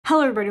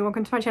Hello everybody,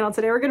 welcome to my channel.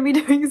 Today we're going to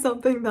be doing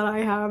something that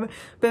I have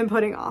been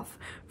putting off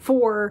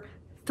for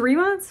 4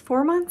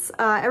 months,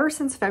 ever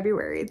since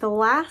February. The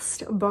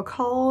last book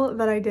haul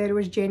that I did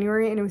was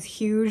January and it was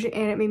huge and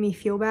it made me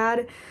feel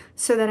bad.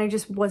 So then I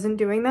just wasn't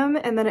doing them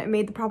and then it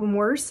made the problem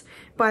worse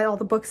by all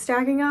the books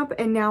stacking up,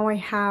 and now I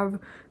have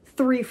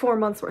 4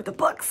 months worth of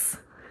books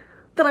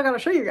that I gotta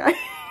show you guys.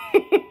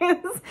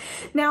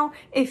 Now,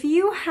 if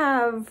you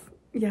have,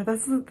 yeah,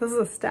 this is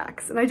a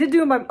stacks, and I did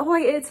do it by, oh,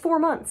 it's 4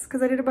 months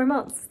because I did it by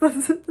months.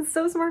 That's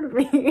so smart of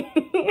me.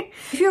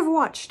 If you have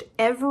watched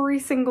every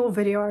single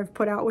video I've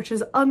put out, which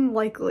is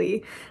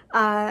unlikely,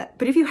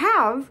 but if you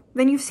have,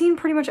 then you've seen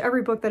pretty much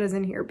every book that is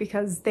in here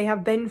because they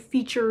have been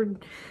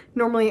featured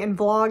normally in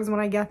vlogs when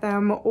I get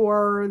them,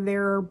 or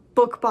they're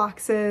book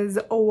boxes,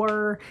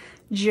 or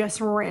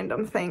just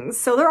random things.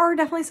 So there are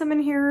definitely some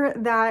in here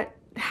that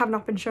have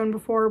not been shown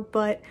before,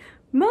 but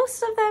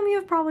most of them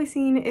you've probably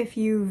seen if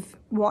you've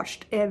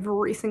watched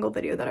every single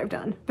video that I've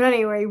done. But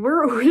anyway,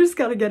 we just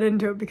gotta get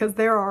into it because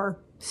there are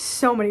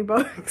so many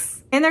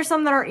books. And there's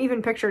some that aren't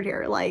even pictured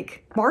here.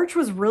 Like, March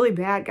was really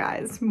bad,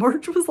 guys.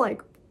 March was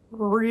like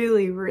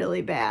really,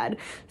 really bad.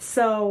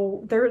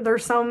 So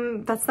there's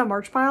some, that's the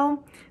March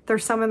pile.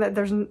 There's some that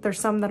there's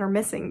some that are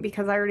missing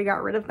because I already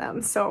got rid of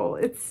them. So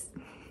it's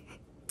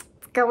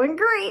going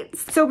great.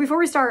 So before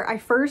we start, I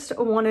first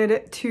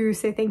wanted to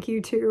say thank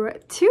you to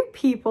 2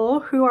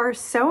 people who are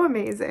so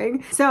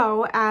amazing.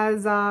 So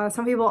as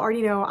some people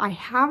already know, I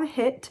have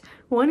hit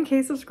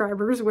 1K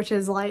subscribers, which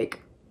is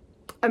like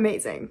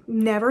amazing.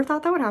 Never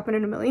thought that would happen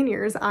in a million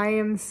years. I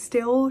am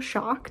still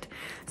shocked.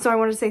 So I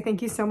want to say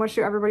thank you so much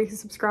to everybody who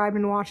subscribed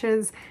and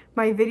watches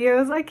my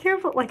videos.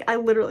 I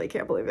literally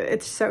can't believe it.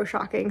 It's so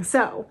shocking.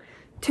 So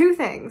two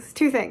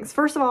things.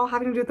 First of all,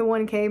 having to do with the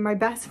 1K, my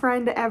best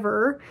friend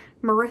ever,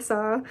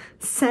 Marissa,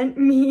 sent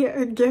me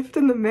a gift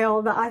in the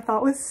mail that I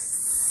thought was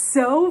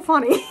so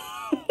funny.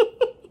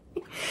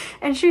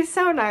 And she's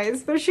so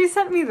nice, but she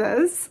sent me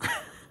this.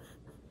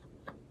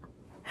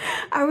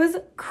 I was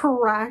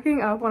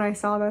cracking up when I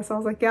saw this. I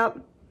was like, yep,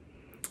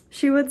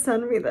 she would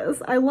send me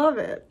this. I love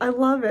it. I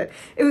love it.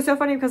 It was so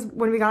funny because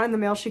when we got it in the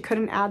mail, she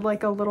couldn't add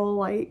like a little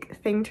like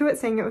thing to it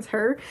saying it was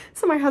her.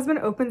 So my husband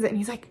opens it and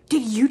he's like,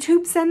 did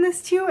YouTube send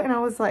this to you? And I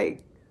was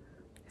like,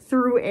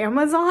 through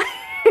Amazon?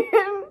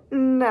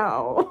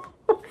 No.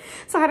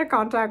 So I had to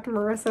contact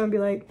Marissa and be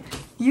like,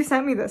 you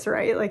sent me this,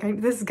 right? Like,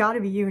 this has got to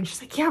be you. And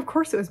she's like, yeah, of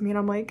course it was me. And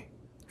I'm like,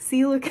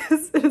 see,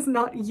 Lucas, it is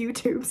not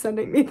YouTube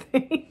sending me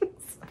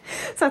things.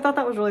 So I thought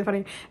that was really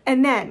funny.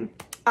 And then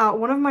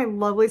one of my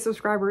lovely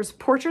subscribers,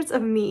 Portraits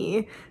of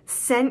Me,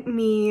 sent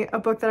me a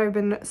book that I've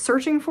been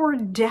searching for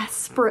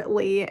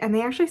desperately, and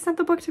they actually sent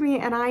the book to me,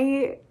 and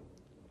I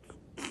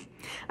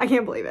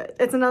can't believe it.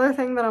 It's another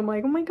thing that I'm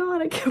like, oh my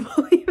god, I can't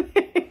believe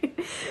it.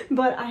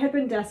 But I had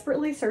been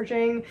desperately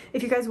searching.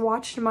 If you guys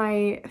watched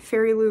my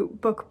Fairy Loot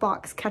book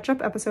box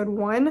catch-up episode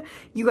 1,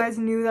 you guys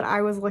knew that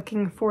I was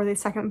looking for the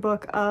second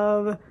book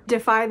of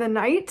Defy the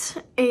Night,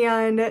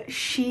 and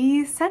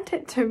she sent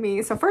it to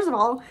me. So first of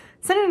all,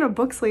 sent it in a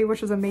book sleeve,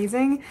 which was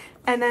amazing,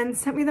 and then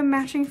sent me the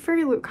matching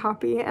Fairy Loot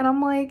copy, and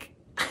I'm like,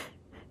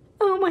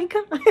 oh my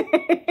god.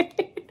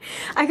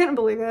 I couldn't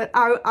believe it.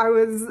 I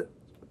was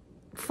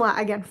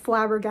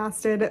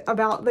flabbergasted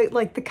about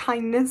the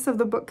kindness of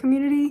the book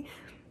community.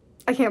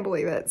 I can't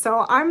believe it.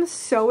 So I'm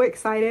so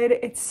excited.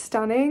 It's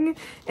stunning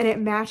and it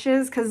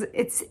matches because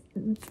it's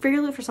Fairy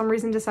Loot for some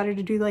reason decided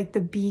to do like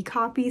the B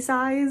copy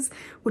size,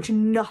 which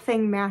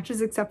nothing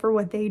matches except for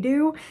what they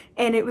do,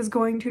 and it was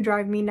going to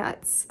drive me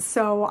nuts.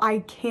 So I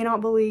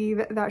cannot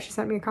believe that she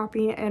sent me a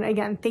copy, and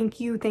again,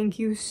 thank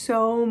you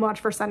so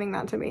much for sending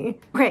that to me.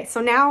 Okay, so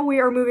now we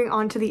are moving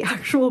on to the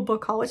actual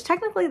book haul, which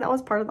technically that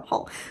was part of the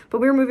haul, but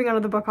we're moving on to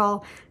the book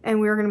haul and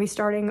we're going to be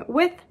starting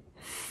with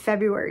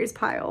February's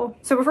pile.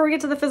 So before we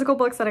get to the physical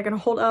books that I can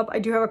hold up, I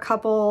do have a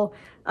couple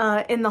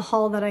in the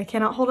haul that I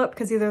cannot hold up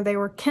because either they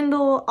were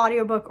Kindle,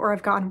 audiobook, or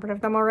I've gotten rid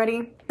of them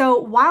already. So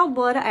Wild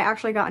Blood I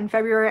actually got in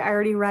February. I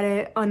already read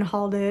it,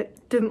 unhauled it,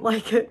 didn't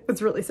like it,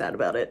 was really sad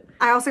about it.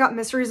 I also got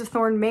Mysteries of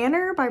Thorn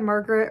Manor by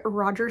Margaret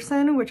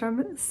Rogerson, which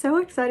I'm so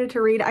excited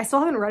to read. I still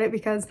haven't read it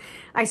because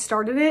I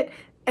started it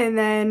and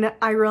then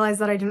I realized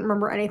that I didn't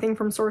remember anything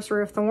from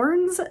Sorcery of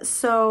Thorns.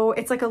 So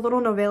it's like a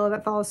little novella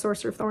that follows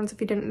Sorcery of Thorns,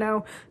 if you didn't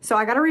know. So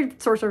I gotta read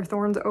Sorcery of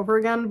Thorns over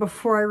again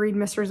before I read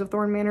Mysteries of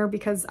Thorn Manor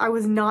because I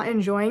was not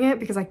enjoying it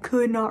because I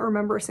could not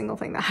remember a single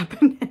thing that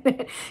happened in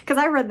it because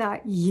I read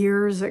that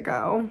years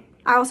ago.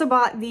 I also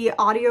bought the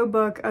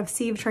audiobook of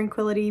Sea of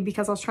Tranquility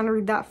because I was trying to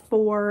read that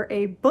for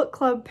a book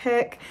club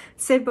pick.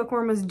 Sid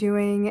Bookworm was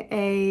doing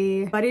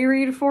a buddy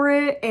read for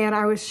it and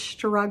I was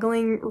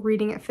struggling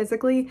reading it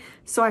physically.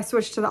 So I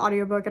switched to the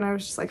audiobook and I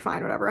was just like,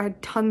 fine, whatever. I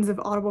had tons of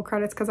Audible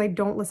credits because I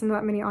don't listen to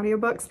that many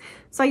audiobooks.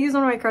 So I used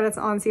one of my credits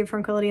on Sea of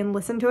Tranquility and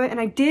listened to it. And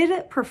I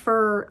did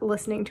prefer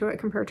listening to it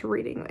compared to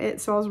reading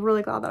it. So I was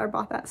really glad that I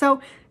bought that. So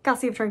got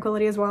Sea of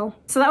Tranquility as well.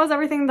 So that was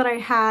everything that I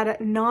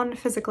had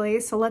non-physically.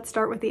 So let's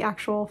start with the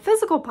actual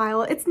physical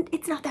pile. It's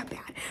not that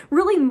bad.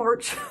 Really,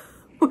 March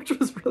which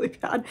was really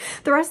bad.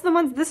 The rest of the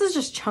ones, this is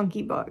just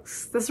chunky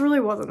books. This really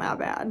wasn't that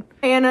bad.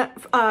 And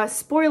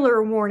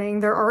spoiler warning,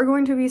 there are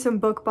going to be some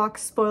book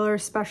box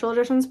spoilers, special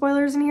edition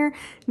spoilers in here.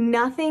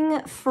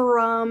 Nothing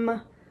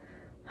from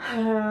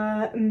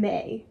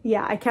May.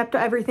 Yeah, I kept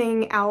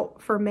everything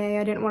out for May.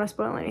 I didn't want to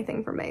spoil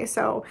anything for May,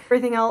 so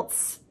everything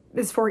else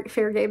is for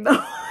fair game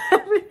though.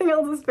 Everything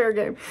else is fair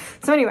game.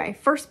 So anyway,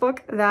 first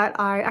book that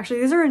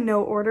actually, these are in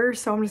no order,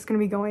 so I'm just going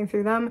to be going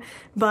through them.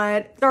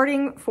 But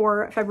starting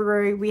for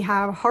February, we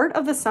have Heart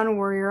of the Sun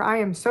Warrior. I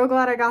am so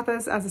glad I got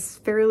this as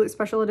a Fairy Loot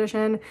special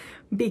edition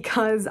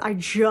because I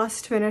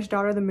just finished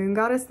Daughter of the Moon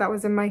Goddess. That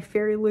was in my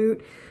Fairy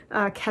Loot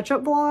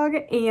catch-up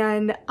vlog,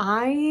 and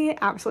I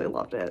absolutely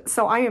loved it.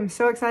 So I am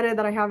so excited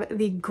that I have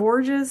the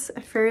gorgeous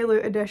Fairy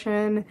Loot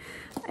edition,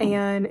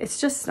 and it's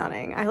just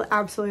stunning. I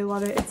absolutely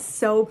love it. It's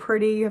so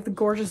pretty. You have the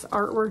gorgeous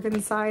artwork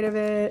inside of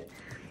it.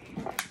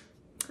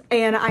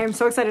 And I am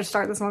so excited to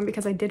start this one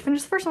because I did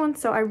finish the first one,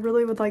 so I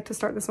really would like to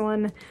start this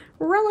one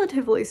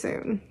relatively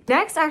soon.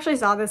 Next, I actually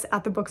saw this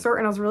at the bookstore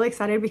and I was really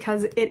excited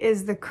because it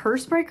is the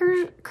Curse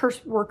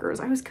Workers.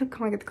 I always kept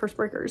calling it the Curse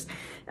Breakers.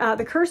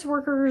 The Curse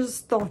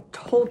Workers, the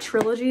whole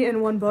trilogy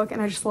in one book,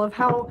 and I just love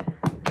how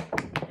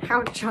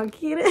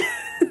chunky it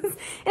is.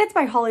 And it's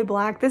by Holly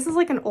Black. This is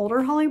like an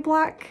older Holly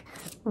Black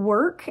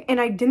work,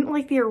 and I didn't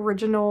like the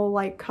original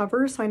like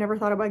cover, so I never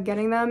thought about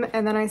getting them.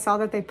 And then I saw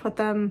that they put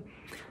them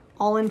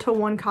all into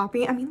one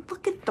copy. I mean,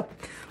 look at the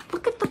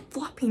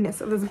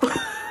floppiness of this book.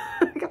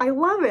 I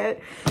love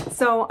it.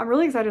 So I'm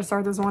really excited to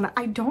start this one.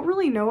 I don't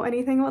really know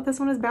anything what this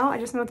one is about. I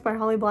just know it's by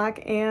Holly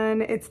Black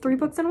and it's 3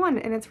 books in one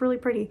and it's really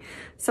pretty.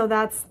 So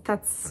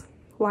that's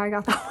why I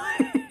got that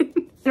one.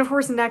 And of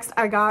course, next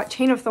I got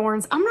Chain of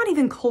Thorns. I'm not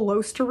even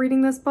close to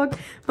reading this book,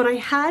 but I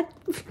had,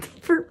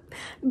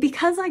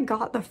 because I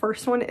got the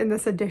first one in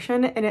this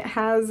edition and it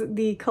has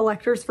the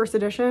collector's first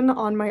edition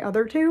on my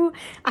other 2,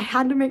 I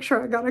had to make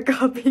sure I got a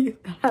copy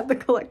that had the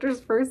collector's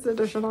first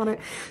edition on it.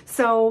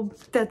 So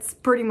that's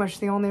pretty much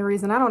the only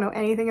reason. I don't know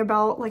anything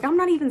about, like, I'm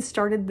not even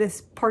started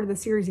this part of the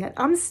series yet.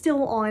 I'm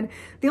still on,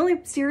 the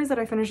only series that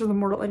I finished is the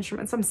Mortal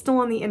Instruments. I'm still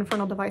on the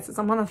Infernal Devices.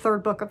 I'm on the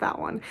 3rd book of that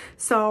one.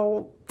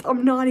 So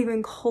I'm not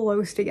even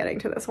close to getting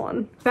to this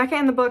one. Becca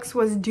in the Books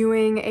was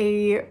doing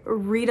a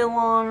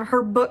read-along.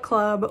 Her book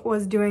club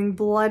was doing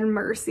Blood and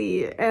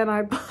Mercy, and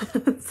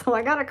so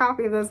I got a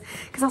copy of this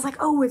because I was like,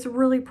 oh, it's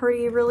really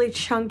pretty, really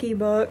chunky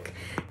book.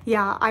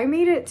 Yeah, I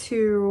made it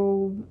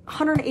to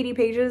 180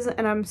 pages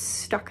and I'm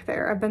stuck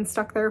there. I've been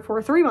stuck there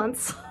for 3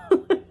 months.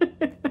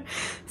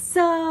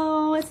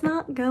 So it's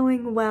not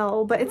going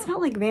well, but it's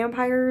about like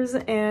vampires,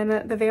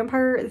 and the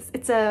vampire,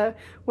 it's a,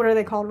 what are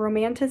they called?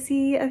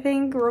 Romantasy, I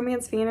think,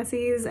 romance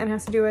fantasies, and it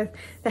has to do with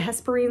the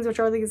Hesperines, which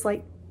are these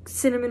like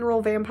cinnamon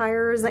roll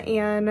vampires,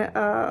 and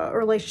a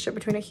relationship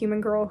between a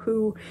human girl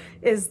who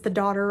is the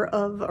daughter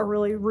of a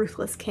really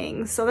ruthless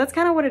king. So that's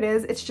kind of what it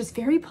is. It's just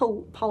very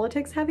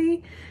politics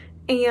heavy,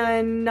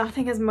 and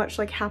nothing as much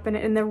like happened,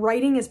 and the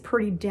writing is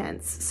pretty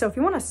dense. So if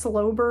you want a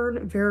slow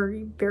burn,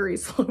 very, very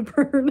slow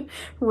burn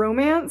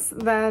romance,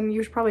 then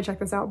you should probably check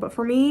this out. But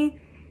for me,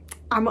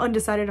 I'm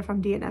undecided if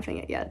I'm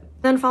DNFing it yet.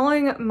 Then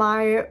following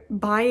my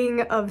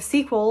buying of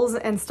sequels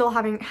and still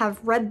have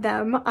read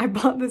them, I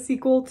bought the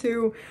sequel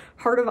to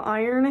Heart of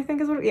Iron, I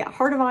think is what, yeah,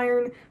 Heart of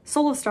Iron,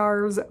 Soul of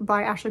Stars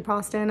by Ashley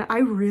Poston. I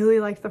really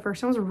liked the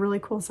first one. It was a really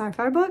cool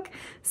sci-fi book.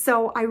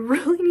 So I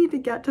really need to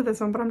get to this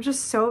one, but I'm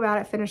just so bad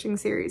at finishing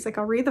series. Like,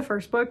 I'll read the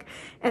first book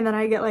and then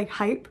I get like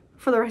hype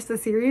for the rest of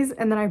the series,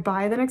 and then I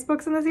buy the next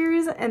books in the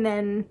series and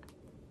then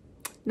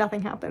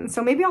nothing happens.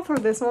 So maybe I'll throw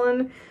this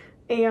one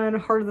and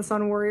Heart of the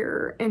Sun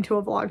Warrior into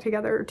a vlog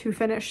together to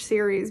finish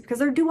series, because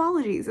they're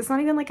duologies. It's not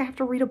even like I have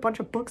to read a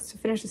bunch of books to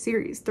finish a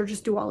series. They're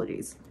just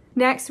duologies.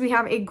 Next, we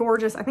have a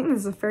gorgeous, I think this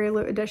is a Fairy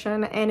Loot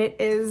edition, and it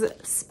is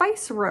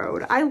Spice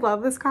Road. I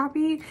love this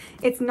copy.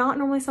 It's not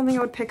normally something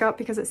I would pick up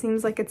because it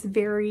seems like it's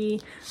very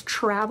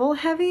travel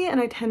heavy, and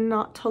I tend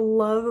not to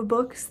love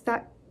books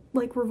that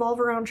like revolve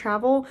around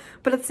travel,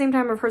 but at the same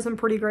time I've heard some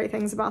pretty great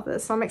things about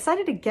this, so I'm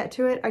excited to get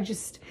to it.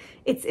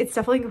 It's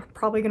definitely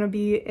probably going to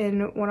be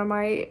in one of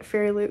my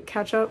Fairy Loot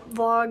catch-up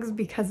vlogs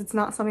because it's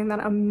not something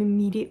that I'm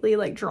immediately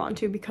like drawn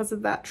to because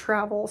of that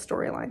travel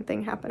storyline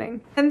thing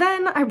happening. And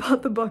then I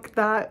bought the book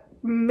that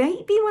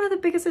might be one of the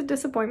biggest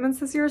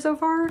disappointments this year so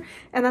far,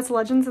 and that's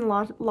Legends and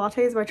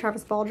Lattes by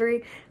Travis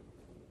Baldree.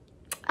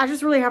 I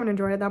just really haven't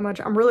enjoyed it that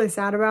much. I'm really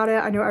sad about it.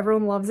 I know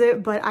everyone loves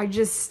it, but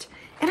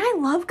and I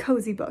love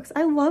cozy books.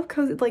 I love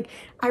cozy, like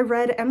I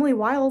read Emily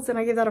Wilde's and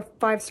I gave that a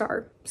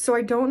 5-star. So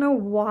I don't know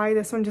why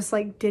this one just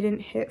like didn't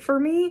hit for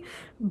me,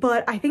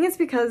 but I think it's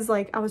because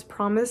like I was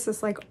promised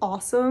this like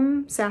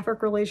awesome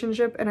sapphic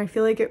relationship and I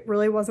feel like it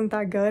really wasn't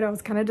that good. I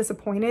was kind of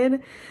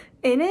disappointed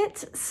in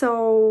it.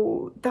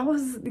 So that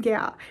was,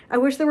 yeah, I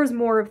wish there was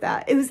more of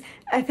that. It was,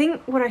 I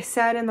think what I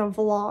said in the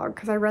vlog,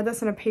 because I read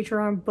this in a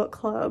Patreon book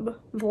club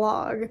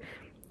vlog,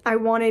 I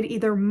wanted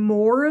either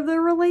more of the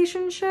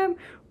relationship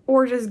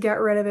or just get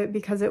rid of it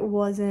because it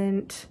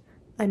wasn't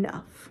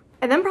enough.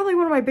 And then probably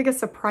one of my biggest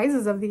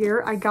surprises of the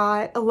year, I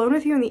got Alone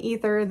with You in the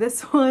Ether.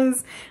 This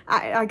was,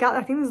 I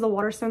think this is the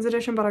Waterstones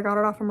edition, but I got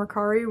it off from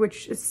Mercari,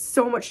 which is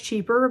so much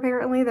cheaper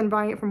apparently than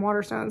buying it from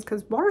Waterstones,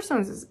 because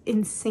Waterstones is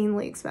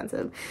insanely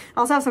expensive.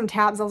 I also have some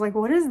tabs. I was like,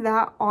 what is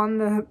that on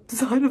the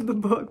side of the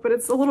book? But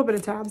it's a little bit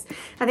of tabs.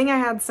 I think I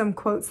had some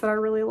quotes that I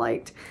really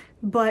liked,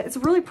 but it's a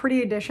really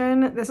pretty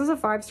edition. This is a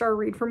 5-star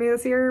read for me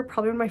this year.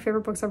 Probably one of my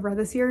favorite books I've read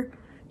this year.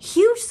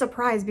 Huge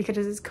surprise because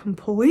it is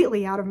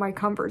completely out of my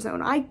comfort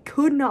zone. I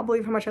could not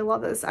believe how much I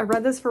love this. I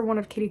read this for one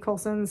of Katie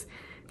Coulson's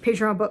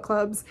Patreon book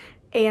clubs,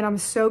 and I'm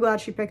so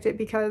glad she picked it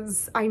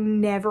because I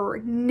never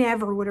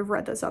would have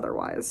read this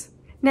otherwise.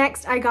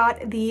 Next, I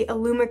got the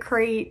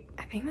Illumicrate,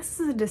 I think this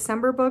is a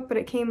December book, but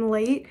it came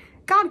late,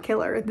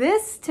 Godkiller.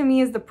 This, to me,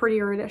 is the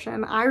prettier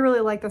edition. I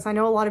really like this. I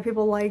know a lot of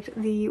people liked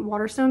the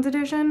Waterstones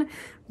edition,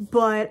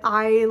 but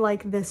I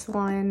like this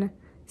one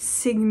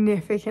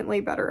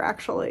significantly better,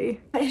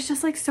 actually. It's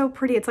just like so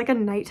pretty. It's like a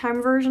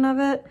nighttime version of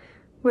it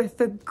with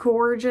the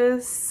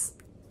gorgeous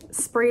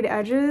sprayed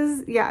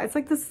edges. Yeah, it's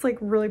like this like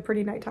really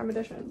pretty nighttime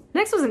edition.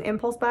 Next was an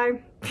impulse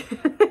buy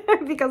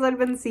because I'd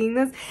been seeing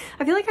this.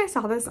 I feel like I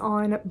saw this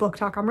on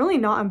BookTok. I'm really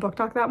not on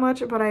BookTok that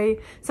much, but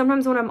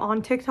sometimes when I'm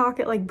on TikTok,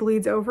 it like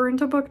bleeds over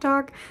into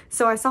BookTok.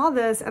 So I saw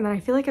this, and then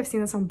I feel like I've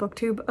seen this on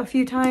BookTube a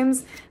few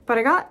times, but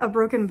I got A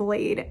Broken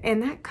Blade,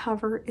 and that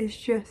cover is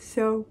just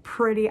so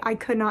pretty. I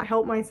could not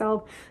help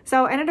myself.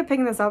 So I ended up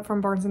picking this up from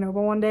Barnes &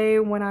 Noble one day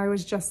when I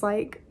was just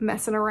like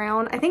messing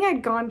around. I think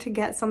I'd gone to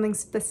get something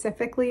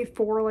specifically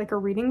for like a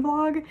reading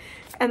vlog,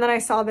 and then I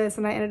saw this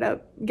and I ended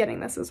up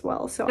getting this as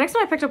well. So the next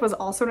one I picked up was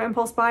also an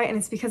impulse buy, and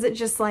it's because it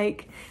just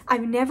like,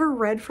 I've never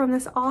read from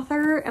this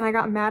author, and I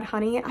got Mad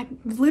Honey. I've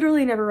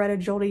literally never read a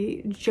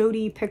Jodi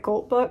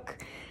Picoult book.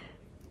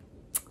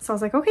 So I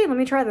was like, okay, let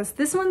me try this.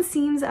 This one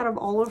seems, out of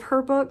all of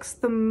her books,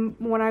 the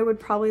one I would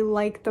probably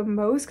like the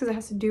most because it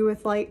has to do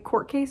with like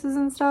court cases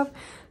and stuff.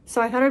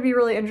 So I thought it'd be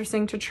really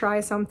interesting to try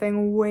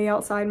something way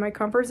outside my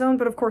comfort zone,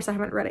 but of course I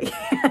haven't read it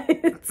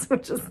yet,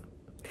 which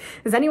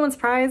is anyone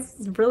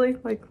surprised? Really?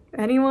 Like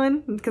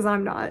anyone? Because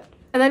I'm not.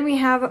 And then we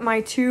have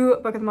my 2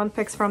 book of the month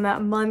picks from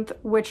that month,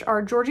 which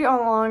are Georgie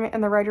Along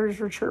and the Writing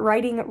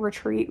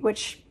Retreat,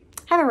 which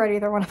I haven't read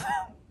either one of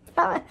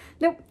them.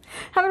 Nope,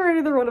 haven't read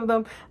either one of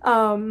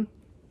them.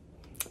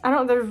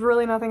 There's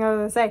really nothing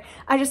other to say.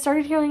 I just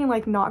started hearing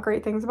like not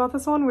great things about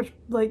this one, which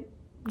like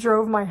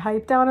drove my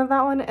hype down of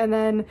that one. And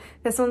then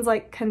this one's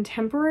like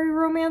contemporary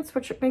romance,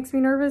 which makes me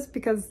nervous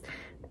because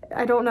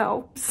I don't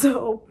know.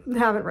 So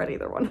haven't read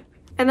either one.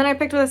 And then I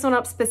picked this one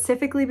up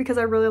specifically because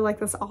I really like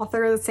this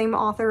author, the same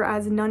author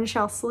as None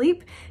Shall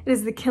Sleep. It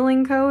is The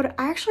Killing Code.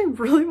 I actually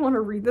really want to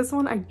read this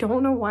one. I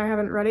don't know why I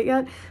haven't read it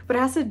yet, but it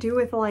has to do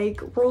with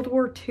like World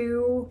War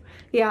II.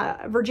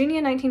 Yeah, Virginia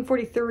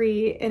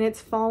 1943, and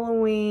it's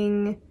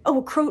following,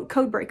 oh,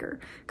 Codebreaker.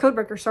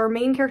 So our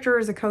main character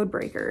is a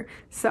codebreaker.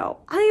 So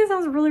I think it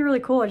sounds really, really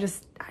cool.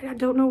 I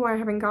don't know why I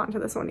haven't gotten to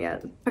this one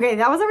yet. Okay,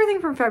 that was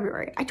everything from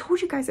February. I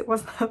told you guys it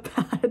wasn't that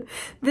bad.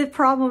 The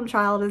problem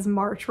child is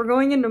March. We're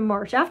going into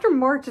March. After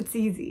March, it's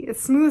easy.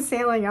 It's smooth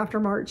sailing after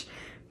March.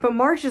 But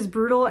March is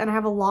brutal, and I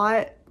have a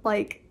lot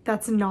like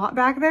that's not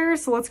back there.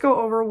 So let's go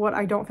over what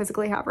I don't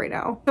physically have right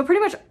now. So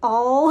pretty much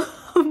all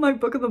of my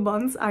book of the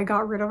months I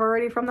got rid of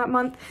already from that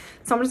month.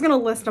 So I'm just gonna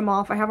list them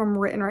off. I have them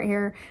written right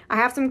here. I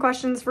have some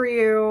questions for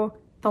you.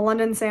 The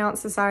London Seance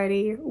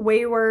Society,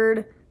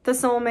 Wayward, The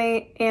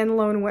Soulmate, and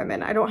Lone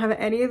Women. I don't have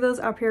any of those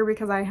up here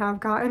because I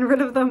have gotten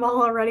rid of them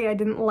all already. I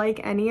didn't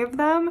like any of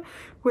them,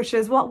 which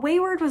is, well,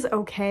 Wayward was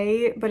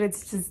okay, but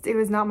it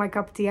was not my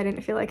cup of tea. I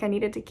didn't feel like I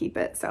needed to keep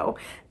it. So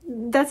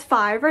that's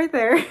 5 right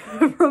there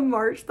from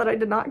March that I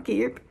did not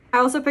keep. I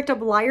also picked up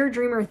Liar,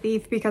 Dreamer,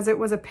 Thief because it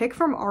was a pick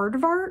from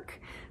Aardvark,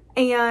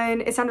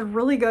 and it sounded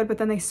really good, but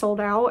then they sold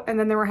out, and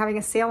then they were having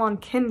a sale on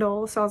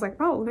Kindle, so I was like,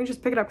 oh, let me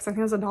just pick it up because I think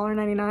it was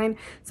 $1.99.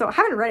 So I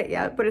haven't read it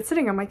yet, but it's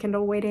sitting on my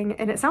Kindle waiting,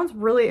 and it sounds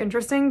really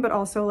interesting, but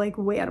also like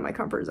way out of my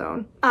comfort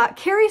zone.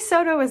 Carrie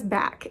Soto is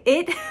back.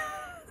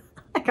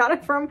 I got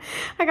it from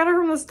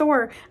the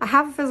store. I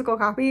have a physical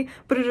copy,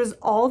 but it is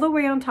all the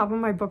way on top of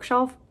my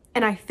bookshelf,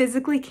 and I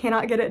physically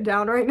cannot get it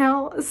down right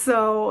now.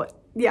 So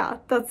yeah,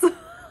 that's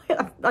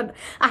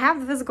I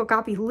have the physical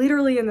copy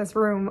literally in this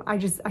room. I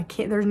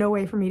can't, there's no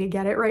way for me to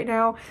get it right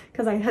now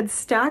because I had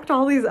stacked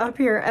all these up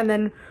here and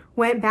then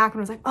went back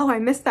and was like, oh, I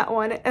missed that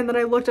one. And then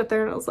I looked up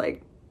there and I was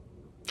like,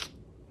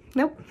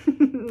 nope,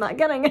 not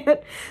getting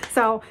it.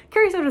 So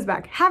Carrie Soto's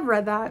back. Have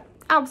read that.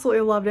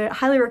 Absolutely loved it.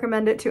 Highly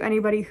recommend it to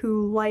anybody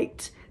who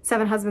liked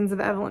Seven Husbands of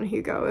Evelyn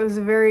Hugo. It was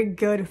a very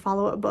good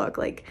follow-up book.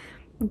 Like,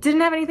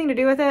 didn't have anything to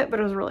do with it, but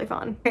it was really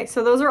fun. Okay,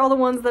 so those are all the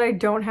ones that I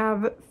don't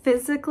have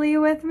physically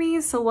with me,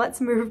 so let's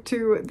move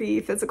to the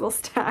physical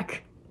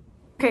stack.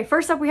 Okay,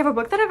 first up, we have a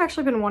book that I've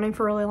actually been wanting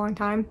for a really long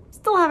time.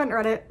 Still haven't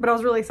read it, but I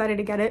was really excited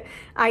to get it.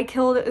 I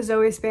Killed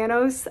Zoe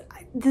Spanos.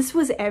 This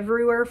was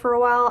everywhere for a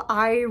while.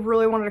 I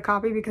really wanted a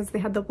copy because they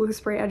had the blue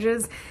spray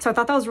edges. So I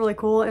thought that was really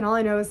cool. And all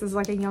I know is this is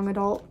like a young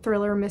adult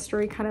thriller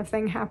mystery kind of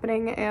thing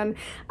happening. And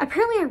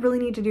apparently I really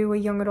need to do a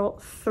young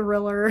adult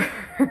thriller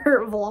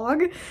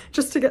vlog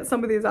just to get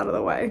some of these out of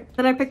the way.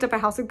 Then I picked up A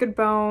House of Good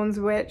Bones,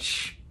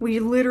 which we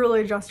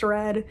literally just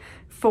read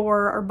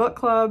for our book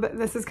club.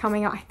 This is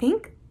coming out, I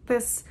think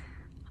this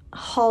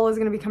haul is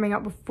going to be coming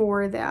out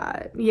before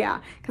that. Yeah,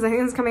 because I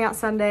think this is coming out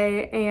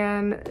Sunday,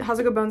 and House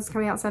of Good Bones is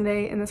coming out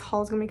Sunday, and this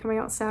haul is going to be coming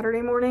out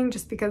Saturday morning,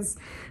 just because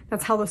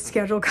that's how the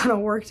schedule kind of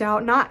worked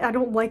out. I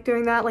don't like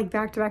doing that, like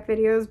back-to-back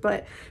videos,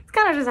 but it's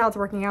kind of just how it's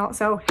working out.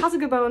 So House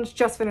of Good Bones,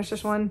 just finished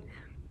this one.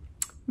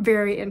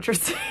 Very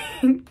interesting.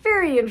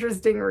 Very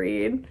interesting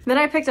read. Then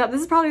I picked up, this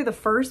is probably the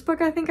first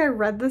book I think I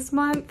read this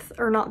month,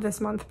 or not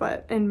this month,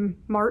 but in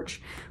March,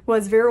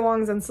 was Vera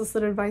Wong's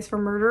Unsolicited Advice for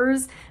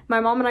Murderers. My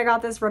mom and I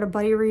got this, read a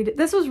buddy read.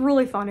 This was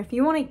really fun. If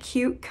you want a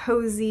cute,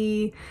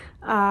 cozy,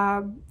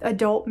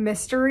 adult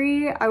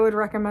mystery, I would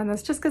recommend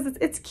this just because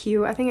it's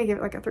cute. I think I gave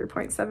it like a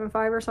 3.75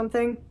 or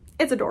something.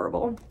 It's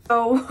adorable.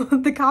 So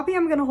the copy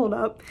I'm gonna hold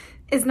up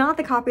is not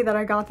the copy that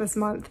I got this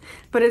month,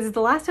 but it is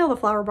The Last Tale of the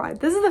Flower Bride.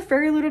 This is the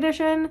Fairy Loot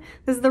edition.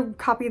 This is the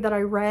copy that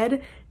I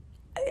read.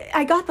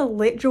 I got the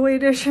Litjoy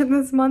edition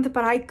this month,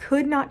 but I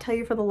could not tell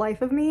you for the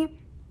life of me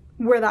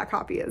where that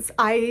copy is.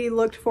 I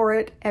looked for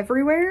it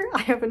everywhere.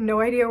 I have no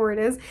idea where it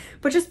is,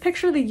 but just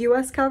picture the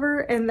US cover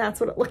and that's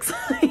what it looks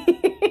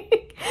like.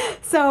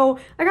 So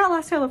I got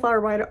Last Tale of the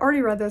Flower Bride. I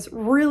already read this.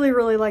 Really,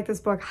 really like this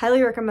book.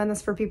 Highly recommend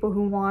this for people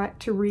who want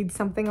to read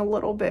something a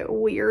little bit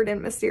weird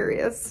and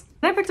mysterious.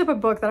 And I picked up a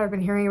book that I've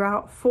been hearing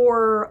about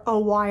for a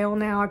while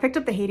now. I picked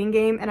up The Hating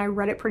Game and I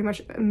read it pretty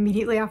much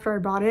immediately after I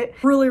bought it.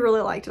 Really,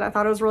 really liked it. I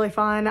thought it was really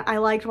fun. I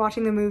liked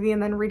watching the movie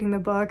and then reading the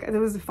book. It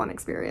was a fun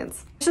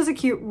experience. It's just a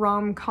cute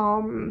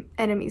rom-com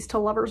enemies to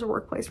lovers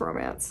workplace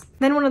romance.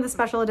 Then one of the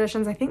special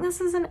editions, I think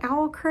this is an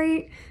Owl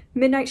Crate,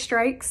 Midnight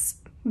Strikes.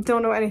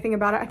 Don't know anything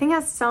about it. I think it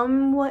has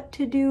somewhat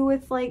to do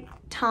with like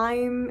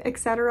time,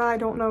 etc. I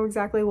don't know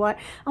exactly what.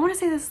 I want to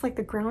say this is like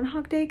the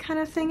Groundhog Day kind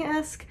of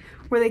thing-esque,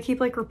 where they keep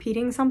like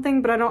repeating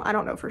something, but I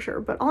don't know for sure.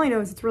 But all I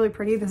know is it's really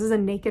pretty. This is a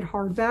naked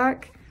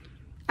hardback.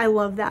 I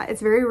love that.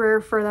 It's very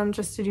rare for them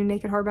just to do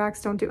naked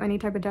hardbacks, don't do any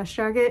type of dust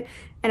jacket,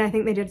 and I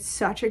think they did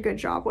such a good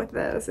job with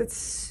this. It's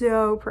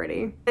so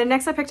pretty. And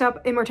next I picked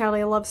up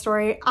Immortality, a Love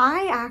Story.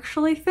 I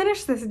actually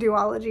finished this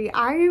duology.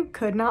 I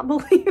could not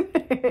believe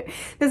it.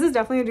 This is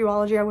definitely a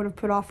duology I would have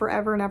put off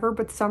forever and ever,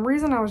 but for some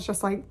reason I was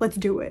just like, let's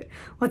do it.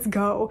 Let's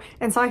go.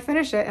 And so I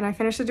finished it, and I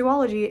finished the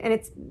duology, and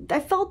I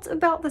felt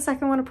about the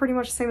second one pretty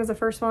much the same as the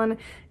first one.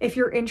 If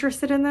you're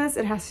interested in this,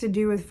 it has to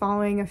do with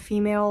following a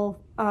female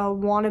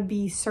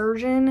wannabe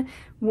surgeon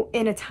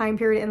in a time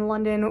period in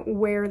London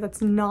where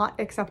that's not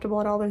acceptable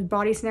at all. There's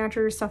body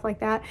snatchers, stuff like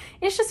that.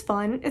 It's just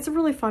fun. It's a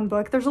really fun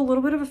book. There's a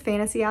little bit of a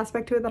fantasy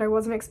aspect to it that I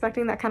wasn't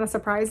expecting. That kind of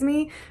surprised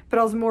me, but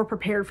I was more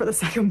prepared for the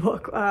second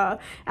book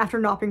after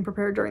not being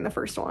prepared during the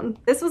first one.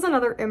 This was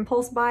another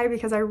impulse buy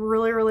because I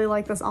really, really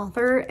like this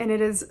author, and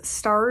it is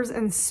Stars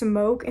and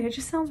Smoke, and it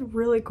just sounds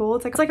really cool.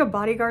 It's like a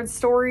bodyguard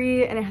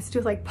story, and it has to do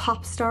with like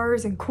pop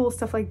stars and cool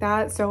stuff like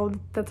that. So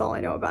that's all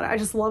I know about it. I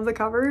just love the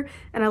cover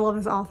and I love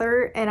this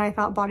author, and I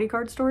thought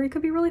bodyguard story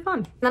could be really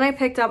fun. Then I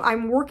picked up,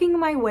 I'm working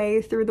my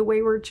way through the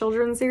Wayward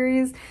Children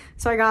series.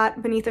 So I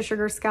got Beneath the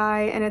Sugar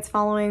Sky, and it's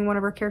following one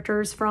of our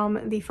characters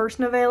from the first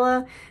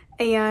novella.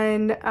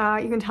 And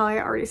you can tell I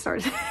already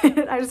started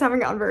it. I just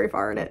haven't gotten very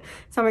far in it,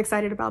 so I'm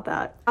excited about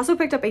that. I also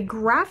picked up a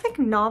graphic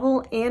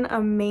novel and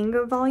a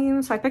manga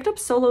volume. So I picked up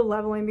Solo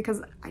Leveling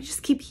because I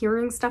just keep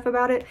hearing stuff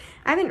about it.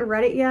 I haven't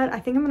read it yet. I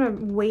think I'm gonna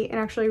wait and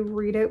actually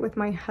read it with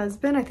my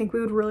husband. I think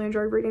we would really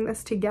enjoy reading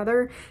this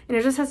together. And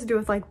it just has to do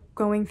with like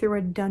going through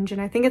a dungeon.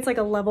 I think it's like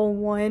a level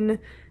 1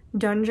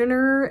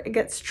 dungeoner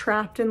gets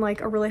trapped in like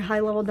a really high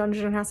level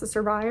dungeon and has to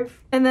survive.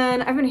 And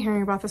then I've been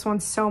hearing about this one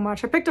so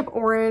much. I picked up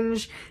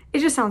Orange. It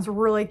just sounds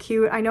really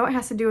cute. I know it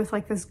has to do with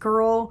like this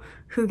girl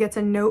who gets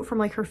a note from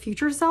like her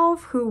future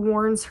self who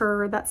warns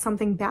her that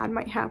something bad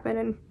might happen,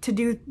 and to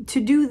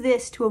do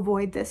this to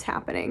avoid this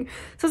happening.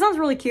 So it sounds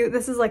really cute.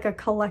 This is like a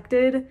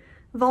collected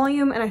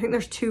volume, and I think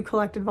there's 2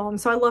 collected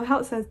volumes. So I love how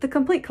it says the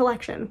complete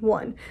collection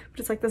 1, but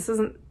it's like this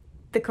isn't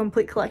the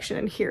complete collection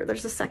in here.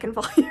 There's a second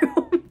volume.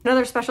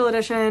 Another special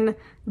edition,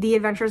 The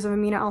Adventures of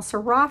Amina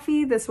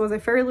Al-Sarafi. This was a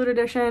Fairy Loot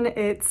edition.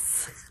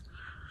 It's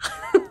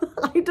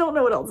I don't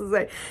know what else to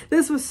say.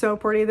 This was so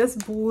pretty. This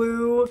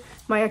blew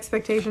my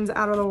expectations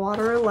out of the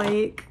water.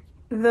 Like,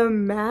 the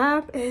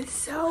map is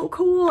so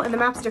cool, and the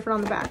map's different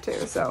on the back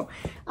too. So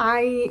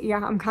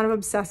I'm kind of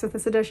obsessed with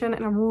this edition,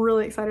 and I'm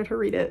really excited to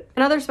read it.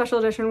 Another special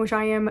edition, which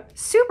I am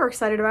super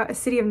excited about, is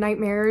City of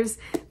Nightmares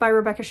by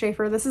Rebecca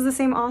Schaeffer. This is the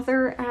same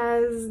author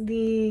as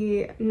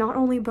the Not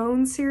Only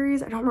Bones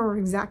series. I don't remember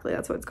exactly,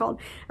 that's what it's called.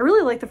 I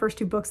really liked the first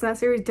 2 books in that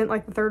series, didn't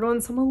like the third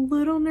one, so I'm a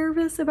little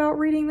nervous about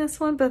reading this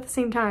one, but at the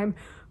same time,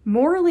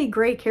 morally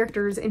great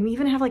characters, and we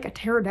even have like a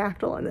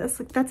pterodactyl in this.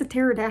 Like, that's a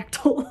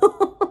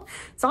pterodactyl.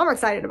 So I'm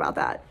excited about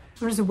that.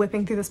 I'm just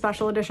whipping through the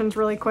special editions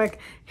really quick.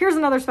 Here's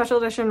another special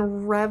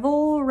edition,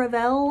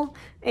 Revel,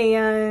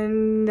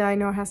 and I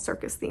know it has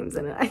circus themes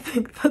in it. I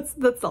think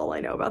that's all I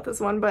know about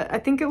this one, but I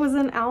think it was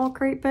an Owl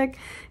Crate pick.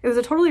 It was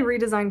a totally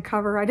redesigned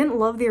cover. I didn't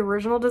love the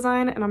original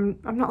design, and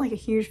I'm not like a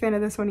huge fan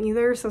of this one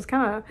either, so it's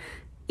kind of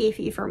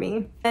iffy for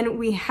me. And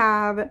we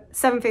have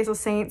Seven Faceless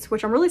Saints,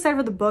 which I'm really excited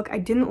for the book. I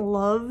didn't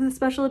love the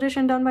special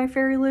edition done by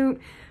Fairy Loot,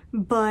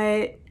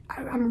 but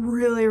I'm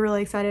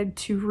really excited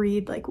to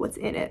read like what's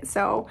in it.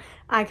 So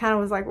I kind of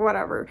was like,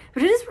 whatever.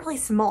 But it is really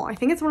small. I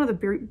think it's one of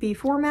the B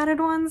formatted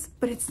ones,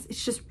 but it's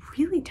just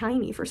really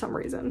tiny for some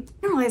reason.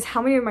 I didn't realize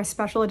how many of my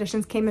special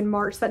editions came in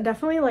March. That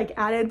definitely like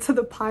added to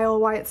the pile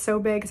why it's so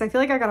big, because I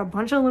feel like I got a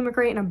bunch of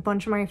Illumicrate and a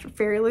bunch of my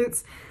Fairy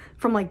Loots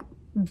from like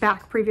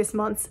back previous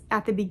months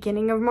at the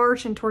beginning of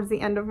March and towards the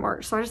end of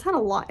March. So I just had a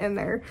lot in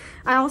there.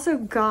 I also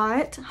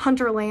got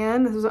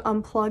Hunterland. This was an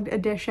unplugged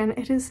edition.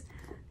 It is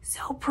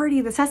so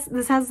pretty. This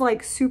has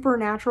like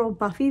supernatural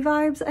Buffy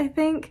vibes, I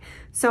think.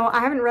 So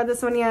I haven't read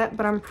this one yet,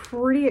 but I'm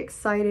pretty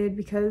excited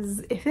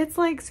because if it's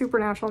like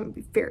supernatural, I'm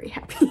gonna be very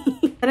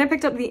happy. Then I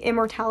picked up the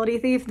Immortality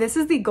Thief. This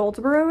is the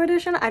Goldsboro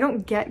edition. I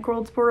don't get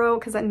Goldsboro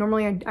because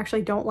I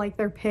actually don't like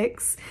their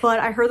picks, but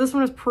I heard this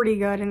one was pretty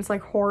good and it's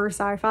like horror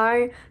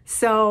sci-fi.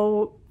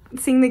 So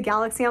seeing the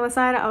galaxy on the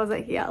side, I was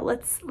like, yeah,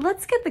 let's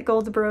get the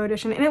Goldsboro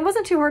edition. And it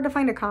wasn't too hard to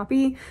find a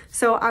copy,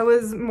 so I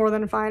was more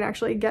than fine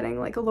actually getting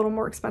like a little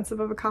more expensive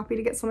of a copy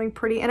to get something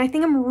pretty. And I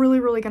think I'm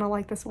really gonna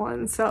like this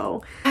one.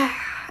 So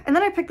and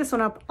then I picked this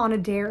one up on a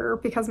dare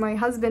because my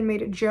husband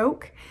made a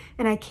joke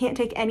and I can't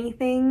take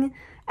anything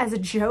as a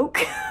joke.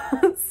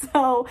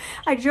 So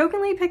I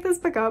jokingly picked this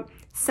book up,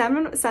 sent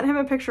him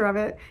a picture of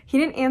it. He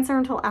didn't answer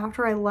until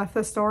after I left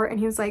the store, and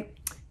he was like,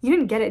 "You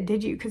didn't get it,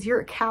 did you? Because you're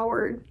a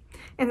coward."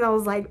 And I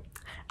was like,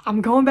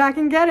 I'm going back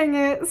and getting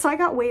it. So I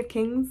got Wave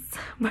Kings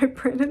by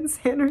Brandon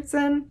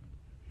Sanderson.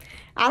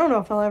 I don't know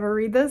if I'll ever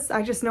read this.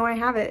 I just know I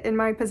have it in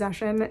my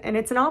possession and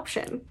it's an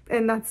option.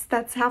 And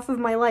that's half of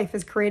my life,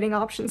 is creating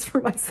options for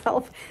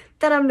myself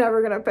that I'm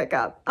never gonna pick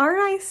up.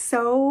 Aren't I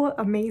so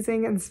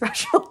amazing and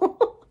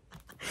special?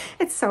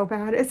 It's so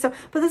bad. It's so,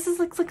 but this is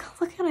like,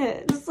 look at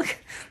it. Just look,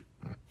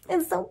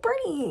 it's so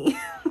pretty.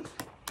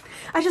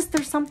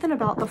 There's something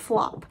about the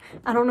flop.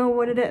 I don't know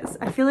what it is.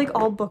 I feel like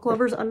all book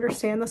lovers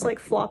understand this like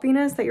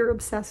floppiness that you're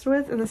obsessed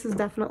with, and this is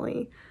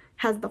definitely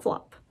has the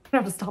flop. I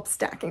have to stop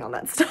stacking on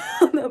that stuff,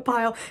 on that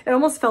pile. It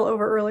almost fell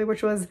over early,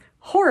 which was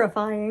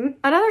horrifying.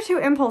 Another two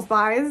impulse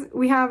buys.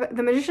 We have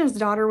The Magician's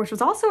Daughter, which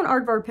was also an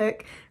Aardvark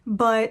pick,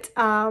 but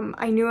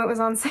I knew it was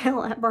on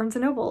sale at Barnes &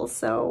 Noble,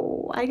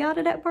 so I got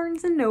it at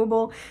Barnes &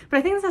 Noble. But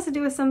I think this has to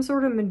do with some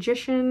sort of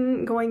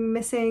magician going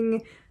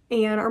missing,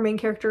 and our main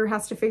character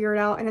has to figure it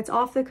out, and it's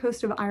off the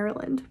coast of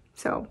Ireland.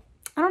 So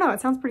I don't know, it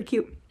sounds pretty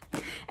cute.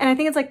 And I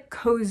think it's like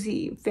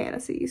cozy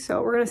fantasy,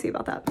 so we're gonna see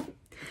about that.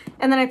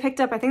 And then I picked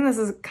up, I think this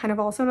is kind of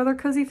also another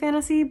cozy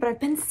fantasy, but I've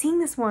been seeing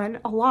this one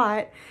a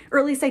lot, or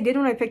at least I did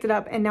when I picked it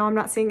up, and now I'm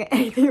not seeing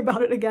anything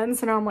about it again,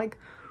 so now I'm like,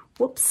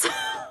 whoops.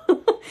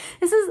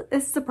 This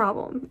is the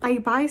problem. I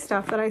buy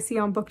stuff that I see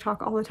on Book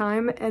Talk all the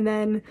time, and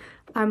then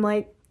I'm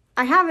like,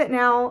 I have it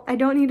now, I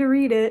don't need to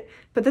read it.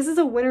 But this is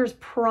A Winter's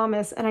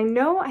Promise, and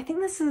I think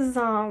this is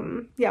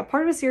yeah,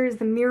 part of a series,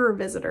 The Mirror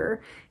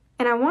Visitor,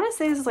 and I want to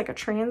say this is like a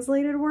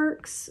translated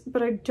works,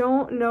 but I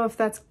don't know if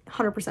that's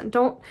 100%.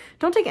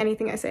 Don't take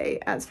anything I say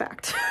as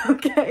fact.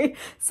 Okay,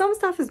 some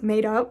stuff is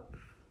made up.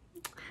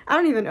 I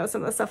don't even know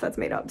some of the stuff that's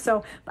made up,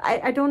 so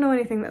I don't know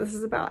anything that this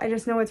is about. I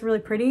just know it's really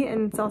pretty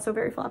and it's also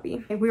very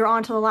floppy. We are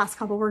on to the last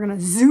couple. We're gonna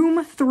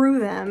zoom through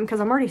them because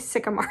I'm already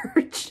sick of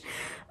March.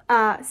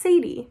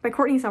 Sadie by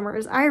Courtney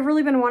Summers. I've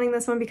really been wanting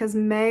this one because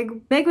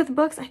Meg with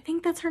Books, I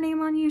think that's her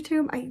name on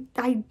YouTube.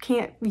 I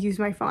can't use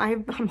my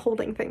phone. I'm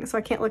holding things, so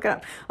I can't look it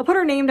up. I'll put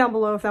her name down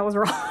below if that was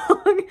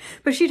wrong.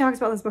 But she talks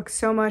about this book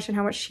so much and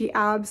how much she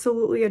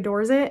absolutely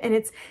adores it. And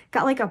it's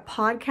got like a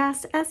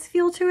podcast-esque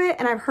feel to it.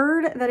 And I've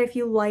heard that if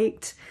you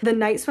liked The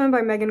Night Swim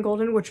by Megan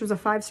Golden, which was a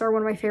 5-star,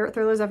 one of my favorite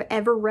thrillers I've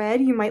ever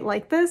read, you might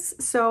like this.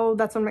 So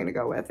that's what I'm gonna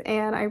go with.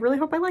 And I really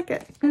hope I like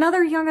it.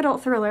 Another young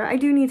adult thriller. I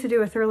do need to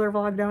do a thriller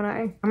vlog, don't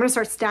I? I'm gonna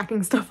start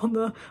stacking stuff on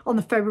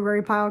the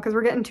February pile because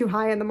we're getting too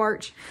high in the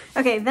March.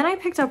 Okay, then I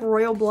picked up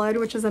Royal Blood,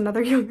 which is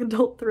another young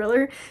adult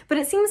thriller, but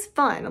it seems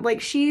fun.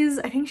 Like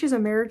I think she's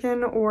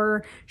American,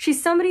 or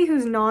she's somebody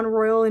who's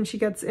non-royal and she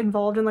gets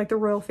involved in like the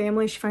royal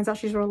family. She finds out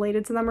she's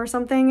related to them or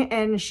something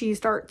and she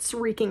starts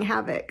wreaking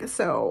havoc.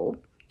 So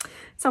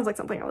sounds like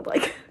something I would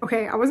like.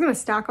 Okay, I was gonna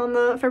stack on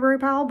the February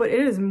pile, but it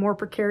is more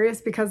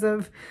precarious because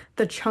of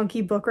the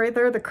chunky book right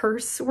there. The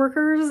Curse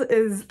Workers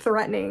is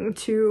threatening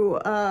to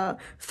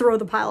throw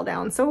the pile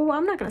down, so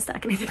I'm not gonna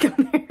stack anything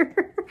on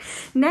there.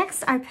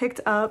 Next, I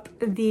picked up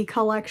the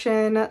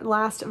collection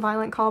Last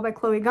Violent Call by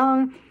Chloe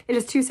Gong. It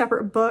is 2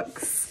 separate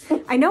books.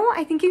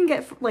 I think you can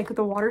get like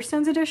the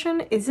Waterstones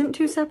edition isn't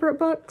 2 separate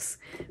books,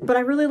 but I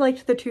really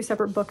liked the 2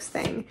 separate books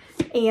thing.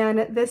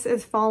 And this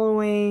is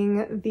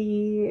following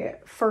the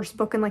first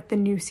book in like the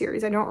new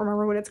series. I don't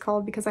remember what it's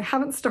called because I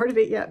haven't started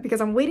it yet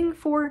because I'm waiting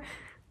for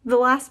the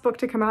last book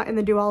to come out in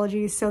the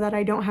duology so that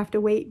I don't have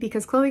to wait,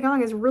 because Chloe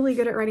Gong is really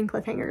good at writing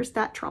cliffhangers.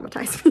 That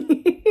traumatized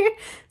me.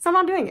 So I'm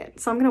not doing it.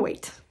 So I'm gonna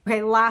wait.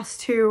 Okay,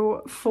 last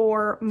two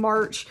for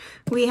March.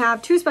 We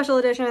have two special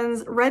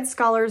editions, Red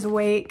Scholar's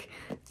Wake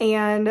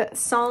and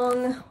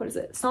Song, what is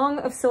it? Song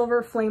of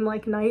Silver, Flame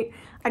Like Night.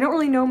 I don't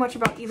really know much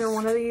about either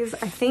one of these.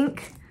 I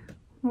think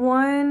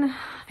one,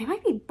 they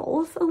might be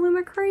both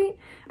Illumicrate.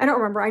 I don't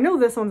remember. I know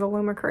this one's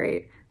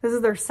Illumicrate. This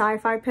is their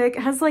sci-fi pick.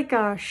 It has like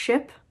a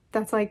ship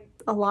that's like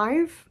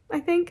alive, I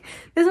think.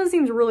 This one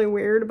seems really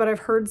weird, but I've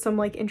heard some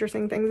like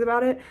interesting things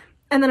about it.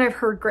 And then I've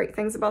heard great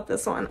things about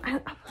this one. I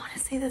want to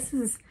say this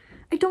is,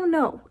 I don't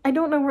know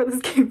where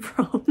this came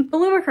from.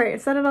 Illumicrate,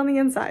 it said it on the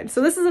inside. So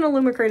this is an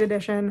Illumicrate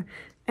edition,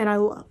 and I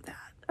love that.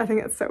 I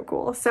think it's so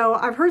cool. So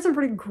I've heard some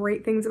pretty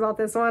great things about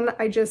this one.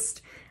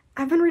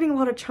 I've been reading a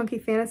lot of chunky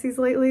fantasies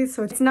lately,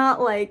 so it's not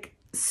like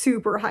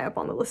super high up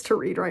on the list to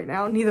read right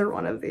now. Neither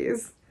one of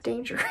these.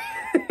 Dangerous.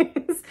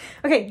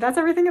 Okay, that's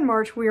everything in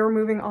March. We are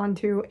moving on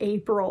to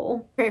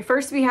April. Okay,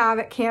 first we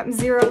have Camp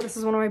Zero. This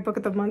is one of my book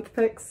of the month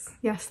picks.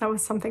 Yes, that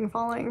was something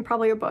falling,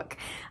 probably a book.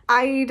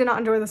 I did not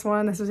enjoy this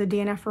one. This was a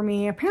DNF for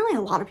me. Apparently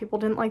a lot of people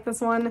didn't like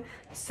this one,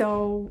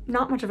 so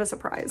not much of a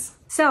surprise.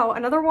 So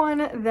another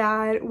one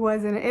that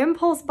was an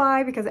impulse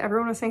buy because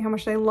everyone was saying how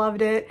much they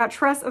loved it.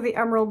 Tress of the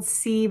Emerald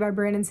Sea by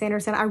Brandon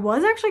Sanderson. I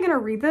was actually gonna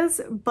read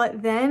this,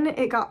 but then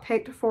it got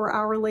picked for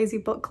our Lazy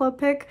Book Club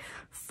pick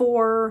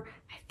for,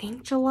 I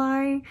think,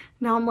 July.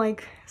 Now I'm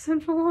like, is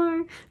it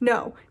July?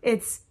 No,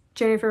 it's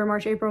January, February,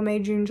 March, April, May,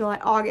 June, July,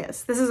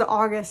 August. This is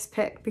August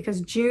pick because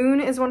June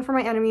is One for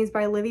My Enemies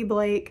by Livy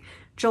Blake.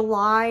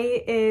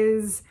 July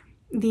is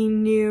the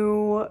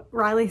new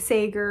Riley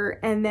Sager,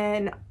 and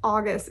then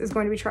August is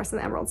going to be Tress in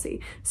the Emerald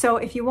Sea. So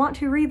if you want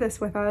to read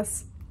this with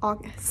us,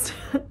 August.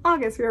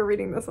 August we are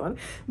reading this one.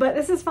 But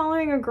this is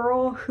following a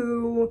girl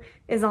who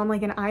is on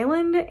like an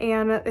island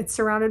and it's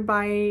surrounded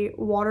by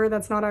water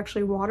that's not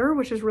actually water,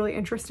 which is really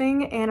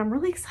interesting. And I'm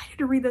really excited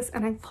to read this,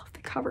 and I love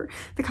the cover.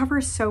 The cover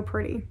is so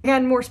pretty.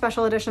 Again, more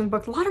special edition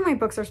books. A lot of my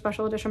books are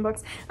special edition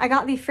books. I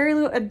got the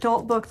FairyLoot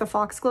adult book, The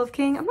Foxglove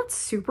King. I'm not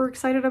super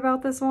excited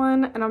about this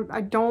one, and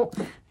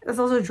this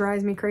also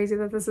drives me crazy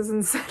that this is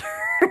in center.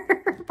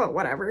 But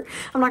whatever.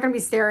 I'm not gonna be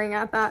staring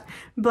at that.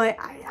 But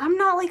I'm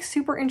not like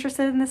super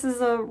interested in this.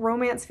 Is a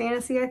romance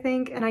fantasy, I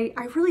think, and I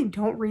really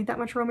don't read that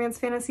much romance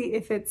fantasy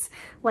if it's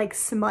like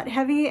smut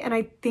heavy, and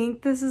I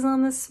think this is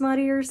on the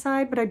smuttier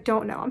side, but I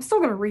don't know. I'm still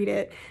gonna read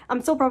it.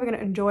 I'm still probably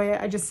gonna enjoy it.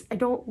 I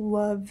don't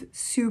love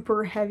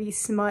super heavy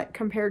smut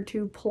compared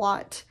to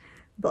plot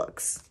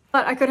books.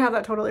 But I could have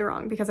that totally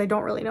wrong because I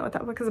don't really know what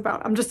that book is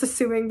about. I'm just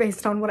assuming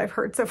based on what I've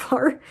heard so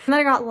far. And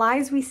then I got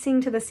Lies We Sing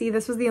to the Sea.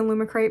 This was the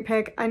Illumicrate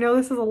pick. I know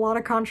this is a lot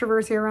of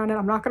controversy around it.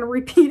 I'm not going to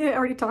repeat it. I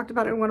already talked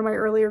about it in one of my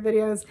earlier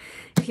videos.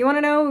 If you want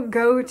to know,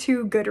 go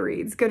to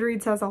Goodreads.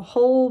 Goodreads has a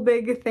whole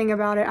big thing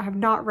about it. I have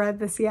not read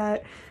this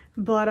yet.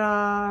 But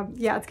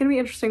yeah, it's gonna be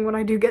interesting when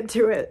I do get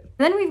to it.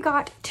 And then we've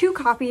got two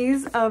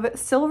copies of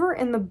Silver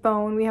in the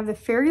Bone. We have the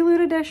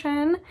FairyLoot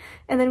edition,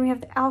 and then we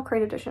have the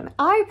Owlcrate edition.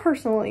 I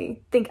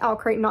personally think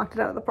Owlcrate knocked it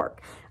out of the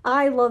park.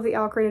 I love the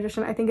Owlcrate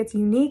edition. I think it's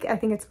unique. I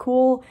think it's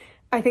cool.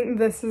 I think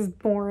this is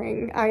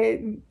boring.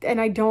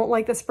 I don't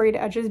like the sprayed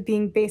edges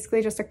being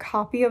basically just a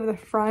copy of the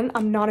front.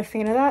 I'm not a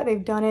fan of that.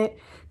 They've done it.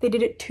 They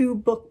did it 2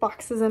 book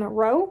boxes in a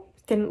row.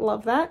 Didn't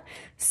love that.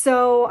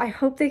 So I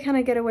hope they kind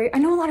of get away. I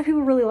know a lot of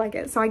people really like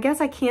it, so I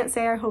guess I can't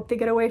say I hope they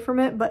get away from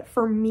it, but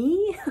for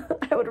me,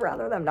 I would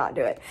rather them not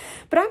do it.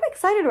 But I'm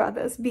excited about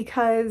this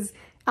because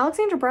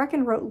Alexandra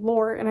Bracken wrote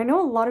Lore, and I know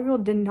a lot of people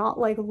did not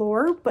like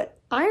Lore, but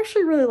I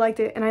actually really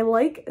liked it, and I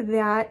like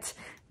that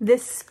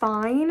this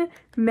spine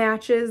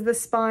matches the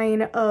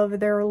spine of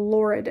their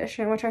Lore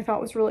edition, which I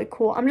thought was really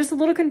cool. I'm just a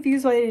little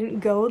confused why they didn't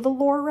go the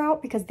Lore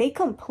route because they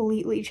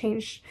completely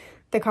changed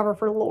the cover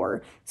for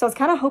Lore. So I was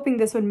kind of hoping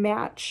this would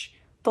match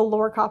the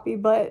Lore copy,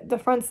 but the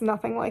front's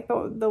nothing like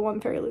the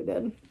one FairyLoot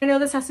did. I know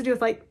this has to do with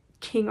like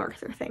King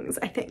Arthur things,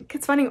 I think.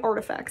 It's finding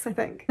artifacts, I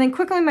think. And then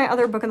quickly, my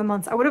other book of the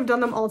months. I would have done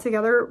them all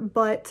together,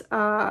 but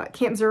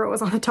Camp Zero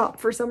was on the top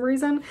for some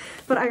reason.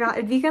 But I got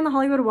Advika and the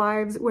Hollywood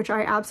Wives, which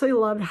I absolutely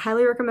loved.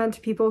 Highly recommend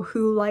to people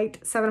who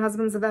liked Seven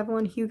Husbands of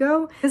Evelyn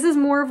Hugo. This is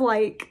more of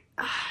like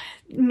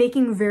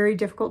making very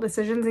difficult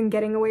decisions and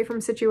getting away from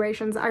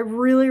situations. I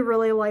really,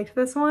 really liked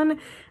this one.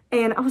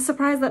 And I was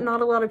surprised that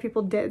not a lot of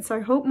people did. So I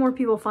hope more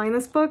people find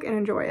this book and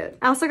enjoy it.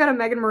 I also got a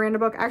Megan Miranda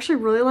book. I actually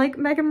really like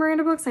Megan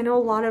Miranda books. I know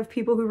a lot of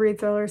people who read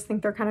thrillers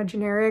think they're kind of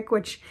generic,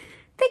 which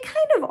they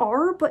kind of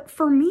are, but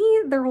for me,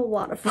 they're a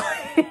lot of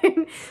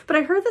fun. But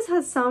I heard this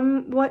has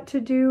somewhat to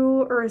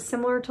do or is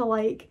similar to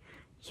like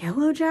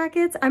Yellow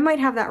Jackets. I might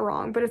have that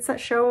wrong, but it's that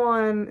show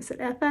on, is it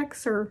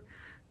FX or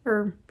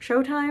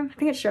Showtime? I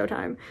think it's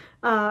Showtime.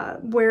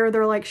 where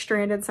they're like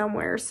stranded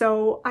somewhere.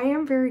 So I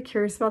am very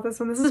curious about this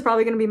one. This is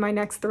probably going to be my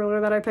next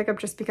thriller that I pick up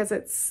just because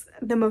it's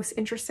the most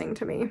interesting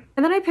to me.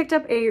 And then I picked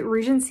up a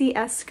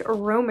Regency-esque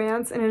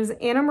romance, and it is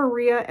Anna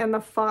Maria and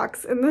the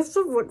Fox, and this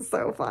just looks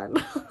so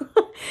fun.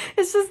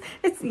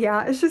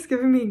 it's just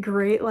giving me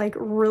great, like,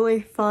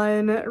 really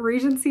fun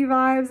Regency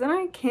vibes, and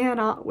I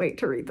cannot wait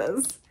to read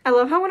this. I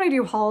love how when I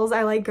do hauls,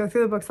 I like go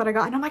through the books that I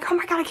got and I'm like, oh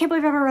my god, I can't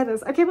believe I haven't read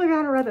this. I can't believe I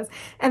haven't read this.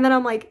 And then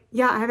I'm like,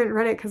 yeah, I haven't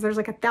read it because there's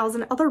like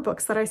 1,000 other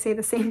books that I say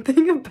the same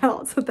thing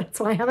about, so that's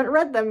why I haven't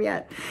read them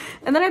yet.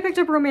 And then I picked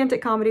up romantic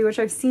comedy, which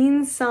I've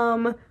seen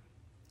some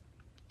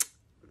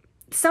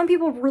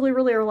people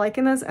really are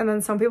liking this, and then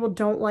some people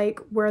don't like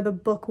where the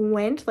book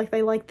went. Like,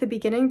 they liked the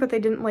beginning, but they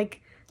didn't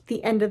like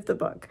the end of the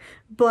book.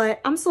 But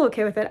I'm still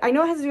okay with it. I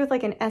know it has to do with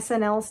like an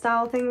SNL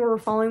style thing where we're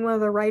following one of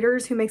the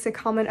writers who makes a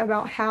comment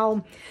about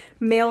how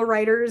male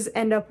writers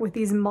end up with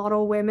these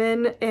model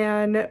women,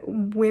 and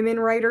women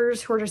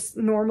writers who are just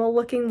normal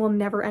looking will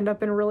never end up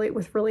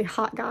with really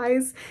hot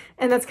guys.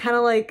 And that's kind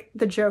of like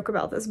the joke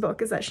about this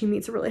book, is that she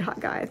meets a really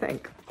hot guy, I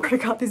think. Oh my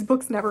god, these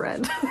books never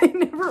end. They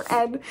never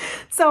end.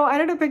 So I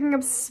ended up picking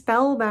up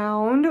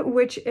Spellbound,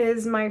 which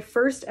is my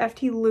first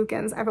F.T.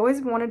 Lukens. I've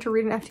always wanted to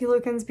read an F.T.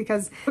 Lukens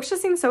because books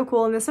just seem so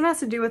cool, and this one has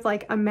to do with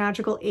like a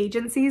magical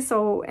agency,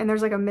 and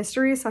there's like a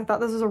mystery, so I thought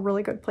this was a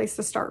really good place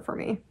to start for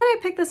me. And I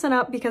picked this one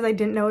up because I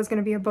didn't know it was going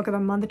to be a book of the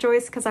month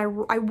choice, because I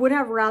would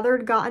have rather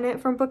gotten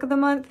it from book of the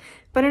month,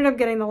 but I ended up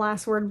getting The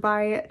Last Word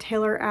by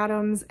Taylor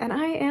Adams, and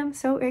I am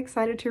so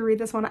excited to read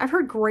this one. I've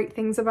heard great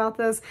things about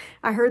this.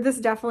 I heard this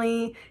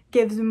definitely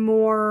gives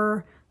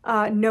more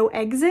No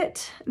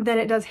Exit than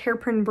it does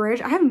Hairpin Bridge.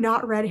 I have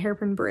not read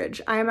Hairpin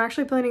Bridge. I am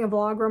actually planning a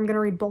vlog where I'm going to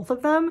read both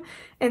of them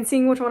and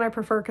seeing which one I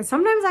prefer, because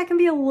sometimes I can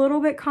be a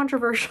little bit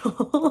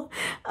controversial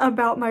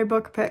about my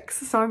book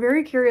picks. So I'm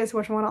very curious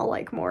which one I'll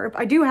like more.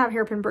 I do have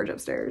Hairpin Bridge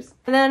upstairs.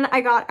 And then I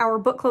got our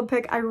book club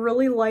pick. I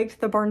really liked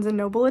the Barnes &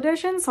 Noble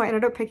edition, so I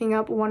ended up picking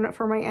up One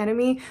for My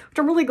Enemy, which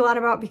I'm really glad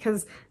about,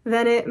 because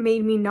then it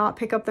made me not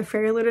pick up the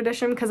Fairyloot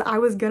edition, because I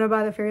was gonna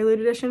buy the Fairyloot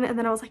edition, and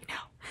then I was like,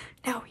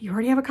 no, you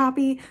already have a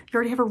copy. You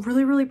already have a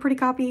really pretty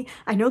copy.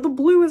 I know the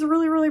blue is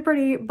really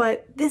pretty,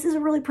 but this is a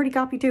really pretty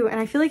copy too. And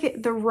I feel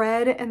like the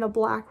red and the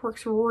black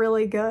works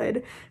really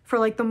good for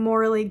like the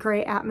morally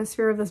gray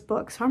atmosphere of this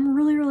book. So I'm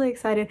really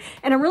excited.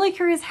 And I'm really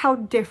curious how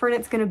different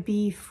it's gonna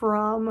be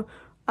from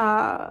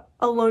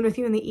Alone with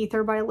You in the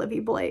Ether by Livy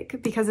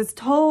Blake, because it's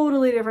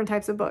totally different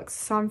types of books.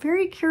 So I'm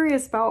very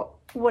curious about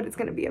what it's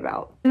gonna be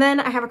about. And then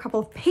I have a couple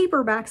of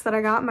paperbacks that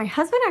I got. My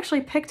husband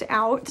actually picked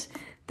out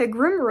the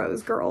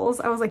Grimrose Girls.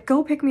 I was like,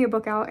 go pick me a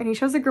book out, and he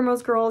chose the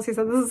Grimrose Girls. He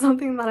said this is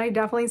something that I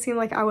definitely seem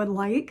like I would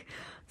like.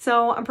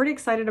 So I'm pretty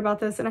excited about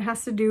this, and it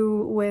has to do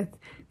with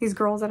these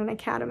girls at an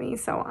academy,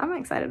 so I'm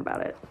excited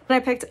about it. And I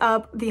picked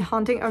up The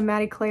Haunting of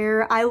Maddie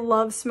Clare. I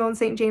love Simone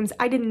St. James.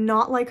 I did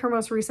not like her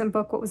most recent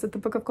book. What was it? The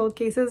Book of Cold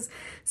Cases.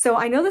 So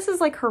I know this is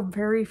like her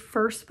very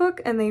first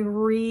book, and they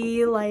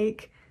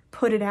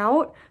put it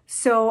out.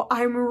 So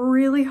I'm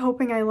really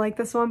hoping I like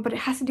this one, but it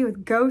has to do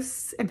with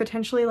ghosts and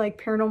potentially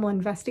like paranormal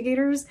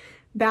investigators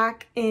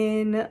back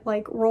in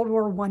like World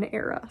War I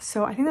era.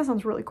 So I think that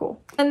sounds really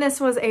cool. And this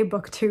was a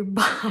book to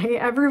buy.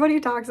 Everybody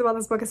talks about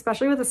this book,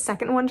 especially with the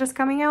second one just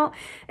coming out,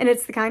 and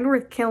it's The Kind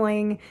Worth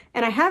Killing.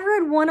 And I have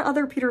read one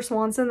other Peter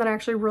Swanson that I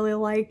actually really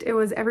liked. It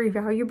was Every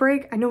Value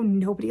Break. I know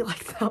nobody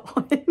liked that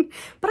one,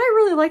 but I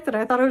really liked it.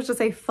 I thought it was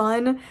just a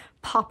fun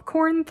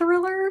popcorn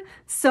thriller.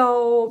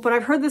 So, but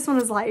I've heard this one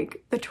is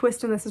like, the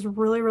twist in this is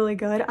really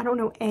good. I don't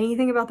know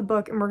anything about the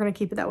book, and we're gonna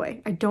keep it that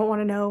way. I don't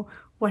want to know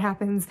what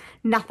happens.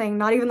 Nothing,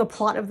 not even the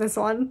plot of this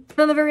one.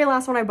 Then the very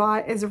last one I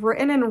bought is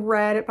Written and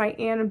Read by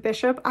Anne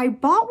Bishop. I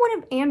bought one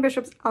of Anne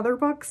Bishop's other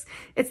books.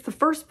 It's the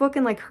first book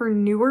in like her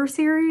newer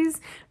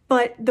series,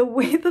 but the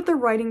way that the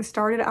writing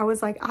started, I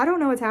was like, I don't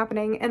know what's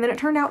happening. And then it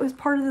turned out it was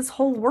part of this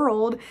whole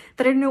world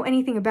that I didn't know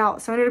anything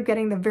about. So I ended up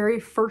getting the very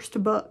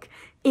first book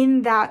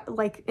in that,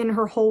 like, in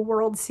her whole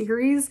world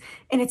series,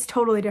 and it's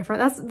totally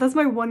different. That's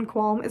my one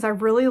qualm, is I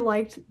really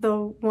liked the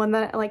one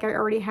that like I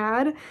already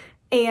had,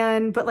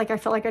 but like I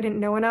felt like I didn't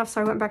know enough,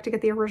 so I went back to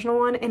get the original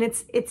one. And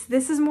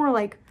this is more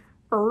like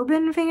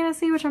urban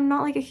fantasy, which I'm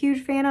not like a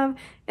huge fan of,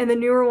 and the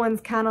newer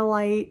one's kind of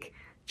like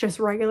just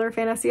regular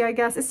fantasy, I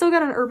guess. It's still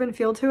got an urban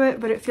feel to it,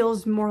 but it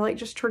feels more like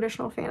just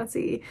traditional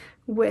fantasy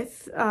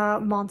with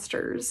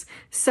monsters.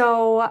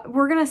 So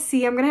we're gonna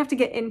see. I'm gonna have to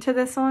get into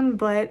this one,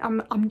 but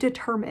I'm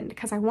determined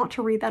because I want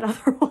to read that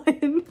other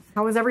one.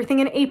 How was everything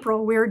in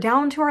April? We're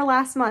down to our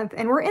last month,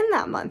 and we're in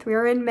that month. We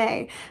are in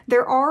May.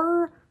 There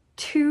are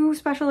 2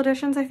 special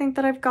editions I think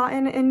that I've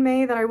gotten in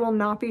May that I will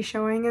not be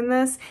showing in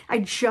this. I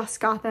just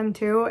got them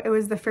too. It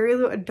was the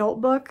Fairyloot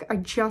adult book. I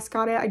just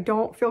got it. I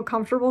don't feel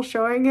comfortable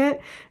showing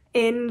it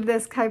in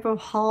this type of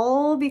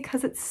haul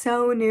because it's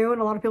so new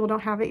and a lot of people don't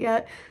have it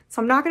yet. So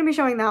I'm not going to be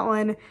showing that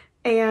one.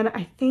 And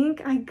I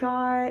think I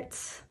got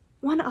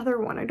one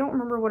other one. I don't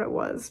remember what it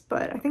was,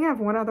 but I think I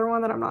have one other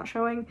one that I'm not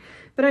showing.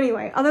 But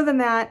anyway, other than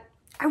that,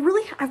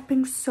 I've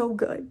been so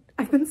good.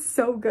 I've been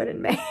so good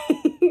in May.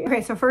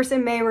 Okay, so first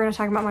in May, we're gonna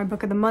talk about my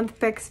book of the month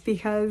picks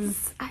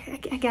because I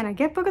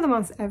get book of the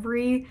months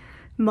every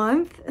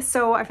month,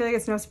 so I feel like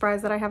it's no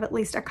surprise that I have at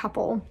least a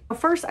couple.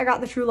 First, I got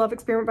The True Love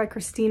Experiment by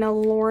Christina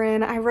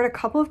Lauren. I read a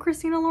couple of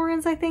Christina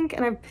Lauren's, I think,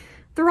 and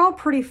they're all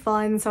pretty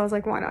fun, so I was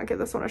like, why not give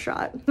this one a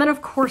shot? Then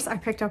of course I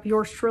picked up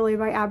Yours Truly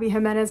by Abby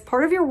Jimenez.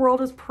 Part of Your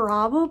World is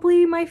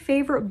probably my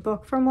favorite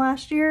book from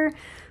last year,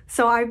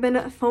 so I've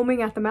been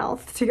foaming at the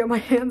mouth to get my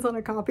hands on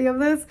a copy of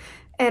this,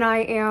 and I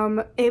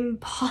am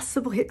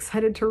impossibly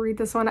excited to read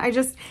this one. I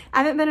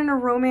haven't been in a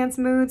romance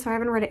mood, so I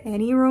haven't read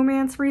any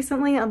romance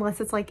recently unless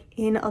it's like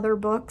in other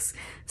books.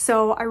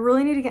 So I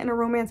really need to get in a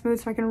romance mood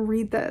so I can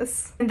read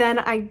this. And then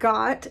I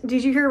got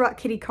Did You Hear About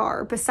Kitty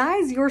Carr?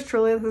 Besides Yours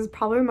Truly, this is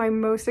probably my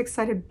most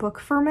excited book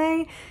for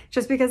May,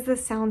 just because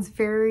this sounds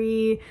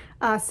very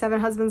Seven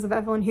Husbands of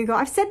Evelyn Hugo.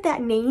 I've said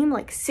that name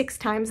like 6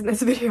 times in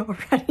this video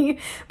already,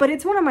 but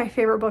it's one of my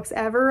favorite books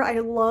ever. I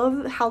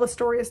love how the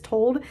story is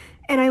told,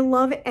 and I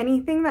love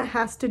anything that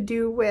has to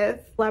do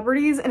with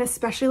celebrities, and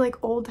especially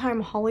like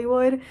old-time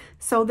Hollywood.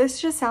 So this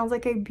just sounds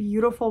like a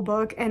beautiful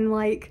book, and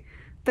like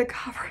the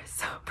cover is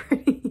so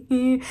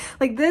pretty.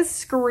 Like this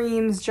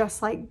screams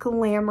just like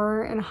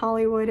glamour and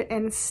Hollywood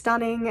and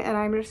stunning, and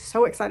I'm just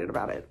so excited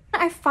about it.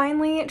 I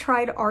finally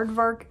tried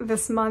Aardvark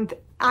this month.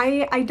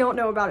 I don't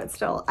know about it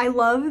still. I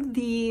love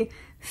the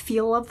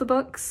feel of the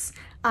books.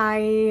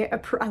 I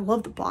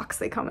love the box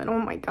they come in. Oh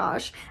my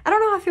gosh. I don't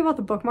know how I feel about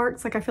the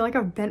bookmarks. Like I feel like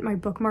I've bent my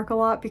bookmark a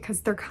lot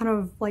because they're kind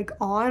of like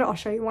odd. I'll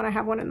show you when I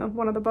have one in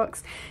one of the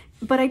books.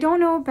 But I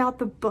don't know about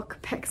the book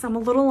picks. I'm a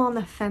little on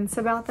the fence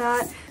about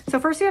that. So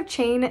first we have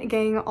Chain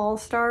Gang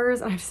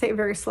All-Stars. And I have to say it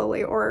very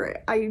slowly or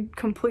I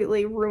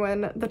completely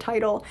ruin the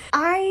title.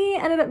 I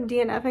ended up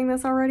DNFing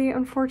this already,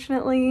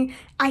 unfortunately.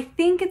 I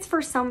think it's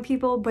for some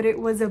people, but it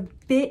was a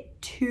bit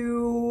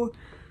too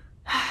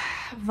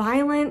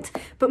violent,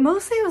 but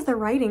mostly it was the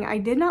writing. I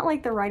did not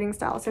like the writing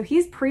style. So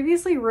he's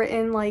previously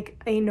written like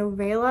a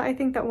novella, I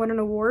think, that won an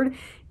award,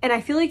 and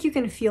I feel like you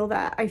can feel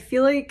that. I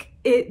feel like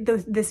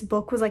this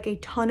book was like a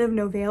ton of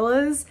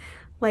novellas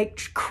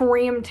like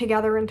crammed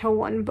together into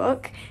one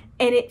book,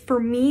 and for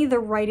me the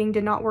writing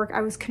did not work.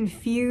 I was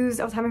confused.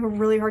 I was having a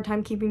really hard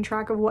time keeping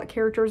track of what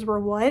characters were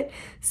what.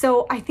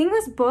 So I think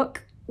this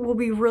book will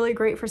be really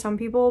great for some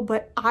people,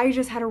 but I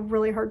just had a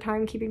really hard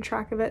time keeping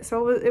track of it.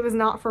 So it was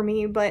not for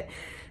me,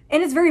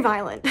 and it's very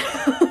violent.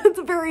 It's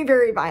very,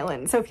 very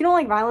violent. So if you don't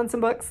like violence in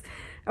books,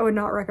 I would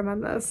not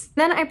recommend this.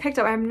 Then I picked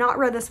up, I have not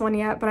read this one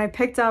yet, but I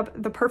picked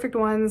up The Perfect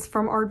Ones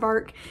from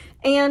Aardvark,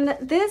 and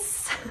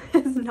this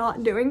is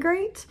not doing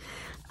great.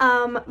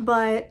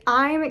 But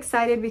I'm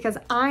excited because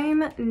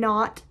I'm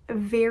not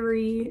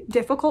very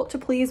difficult to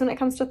please when it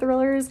comes to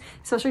thrillers,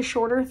 especially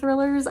shorter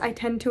thrillers. I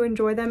tend to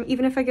enjoy them.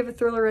 Even if I give a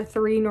thriller a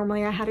 3,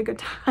 normally I had a good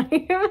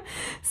time.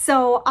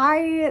 So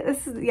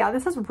this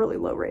has really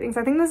low ratings.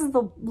 I think this is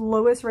the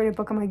lowest rated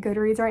book on my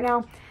Goodreads right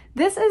now.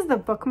 This is The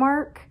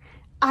Bookmark.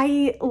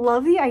 I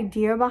love the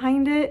idea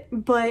behind it,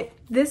 but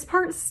this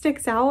part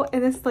sticks out,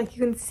 and it's like,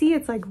 you can see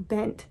it's like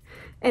bent,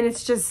 and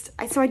it's just,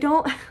 so I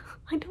don't know.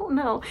 I don't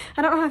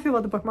know how I feel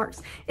about the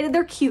bookmarks.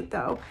 They're cute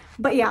though.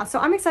 But yeah, so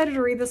I'm excited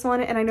to read this one,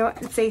 and I know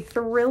it's a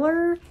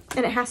thriller,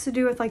 and it has to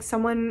do with like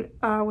someone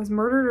was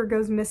murdered or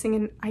goes missing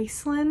in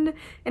Iceland, and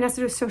it has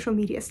to do with social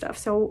media stuff.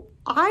 So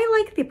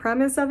I like the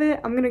premise of it.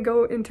 I'm gonna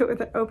go into it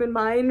with an open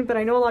mind, but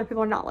I know a lot of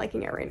people are not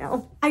liking it right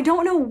now. I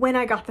don't know when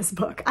I got this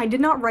book. I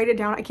did not write it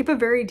down. I keep a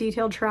very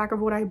detailed track of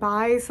what I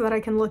buy so that I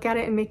can look at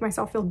it and make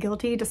myself feel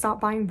guilty to stop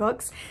buying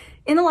books.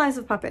 In the Lives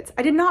of Puppets.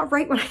 I did not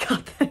write when I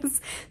got this.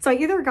 So I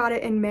either got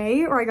it in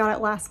May or I got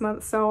it last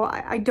month. So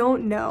I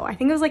don't know. I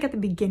think it was like at the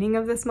beginning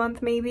of this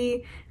month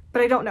maybe,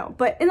 but I don't know.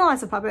 But In the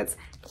Lives of Puppets,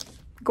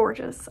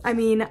 gorgeous. I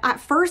mean, at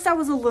first I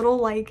was a little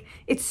like,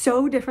 it's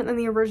so different than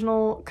the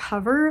original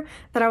cover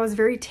that I was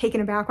very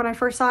taken aback when I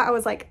first saw it. I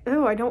was like,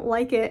 oh, I don't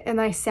like it. And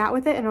then I sat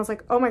with it and I was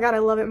like, oh my God, I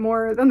love it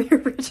more than the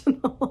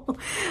original.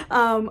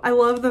 I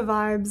love the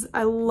vibes.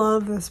 I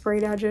love the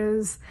sprayed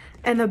edges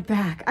and the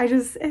back.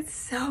 It's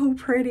so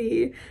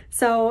pretty.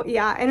 So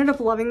yeah, I ended up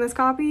loving this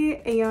copy,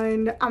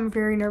 and I'm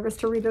very nervous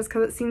to read this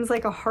because it seems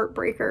like a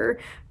heartbreaker,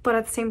 but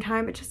at the same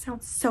time, it just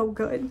sounds so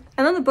good.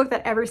 And then the book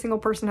that every single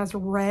person has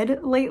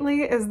read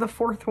lately is The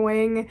Fourth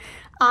Wing.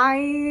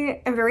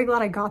 I am very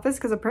glad I got this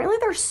because apparently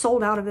they're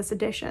sold out of this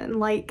edition.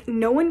 Like,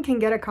 no one can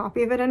get a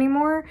copy of it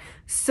anymore.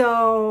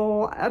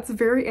 So that's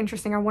very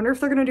interesting. I wonder if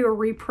they're gonna do a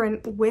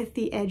reprint with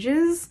the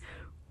edges,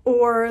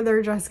 or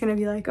they're just gonna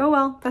be like, oh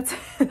well, that's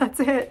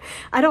it.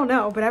 I don't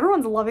know, but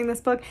everyone's loving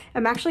this book.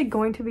 I'm actually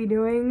going to be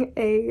doing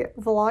a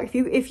vlog.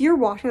 If you're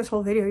watching this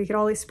whole video, you get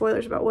all these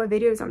spoilers about what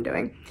videos I'm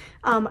doing.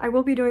 I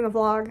will be doing a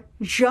vlog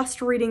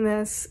just reading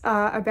this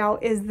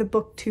about, is the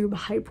booktube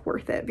hype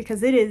worth it?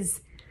 Because it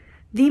is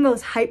the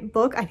most hyped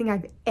book I think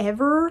I've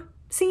ever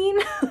seen,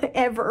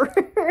 ever.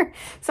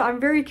 So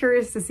I'm very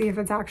curious to see if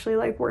it's actually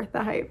like worth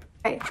the hype.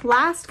 Okay,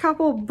 last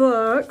couple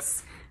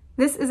books.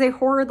 This is a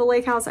Horror at the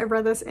Lake House. I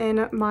read this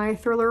in my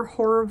thriller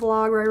horror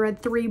vlog where I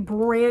read 3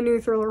 brand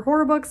new thriller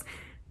horror books.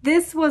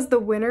 This was the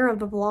winner of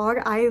the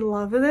vlog. I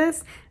love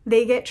this.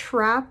 They get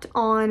trapped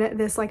on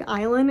this like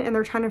island and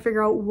they're trying to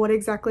figure out what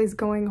exactly is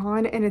going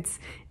on, and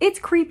it's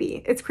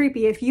creepy. It's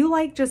creepy. If you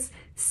like just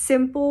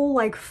simple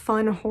like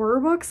fun horror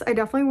books, I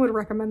definitely would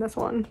recommend this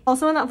one.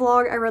 Also in that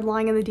vlog I read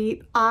Lying in the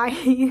Deep.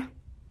 I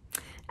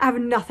have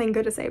nothing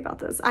good to say about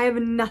this. I have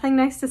nothing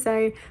nice to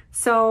say.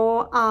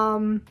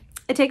 So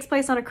it takes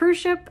place on a cruise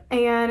ship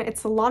and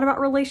it's a lot about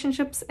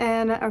relationships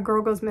and a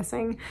girl goes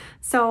missing.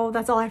 So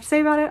that's all I have to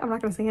say about it. I'm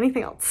not gonna say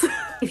anything else.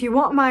 If you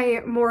want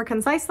my more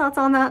concise thoughts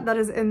on that, that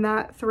is in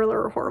that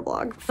thriller horror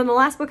vlog. Then the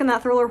last book in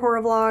that thriller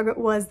horror vlog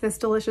was This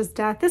Delicious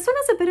Death. This one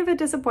is a bit of a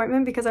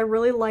disappointment because I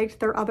really liked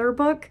their other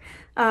book,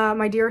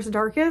 My Dearest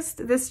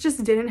Darkest. This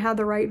just didn't have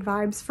the right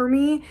vibes for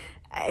me.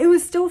 It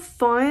was still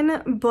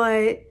fun,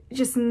 but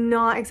just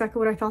not exactly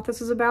what I thought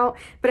this was about.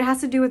 But it has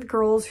to do with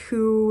girls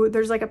who,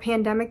 there's like a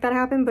pandemic that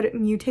happened, but it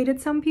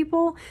mutated some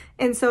people.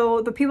 And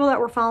so the people that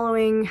we're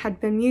following had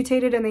been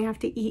mutated and they have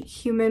to eat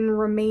human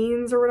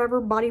remains or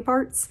whatever, body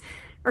parts.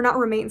 Or not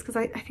remains, because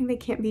I think they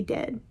can't be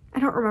dead.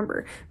 I don't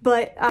remember.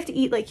 But I have to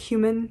eat like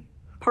human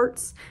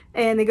parts,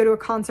 and they go to a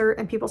concert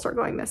and people start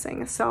going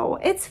missing. So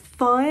it's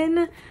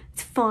fun.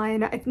 It's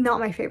fun. It's not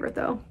my favorite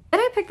though. Then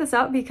I picked this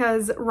up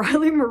because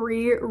Riley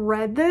Marie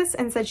read this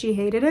and said she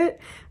hated it,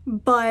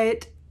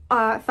 but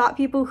thought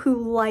people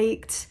who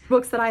liked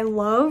books that I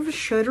love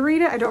should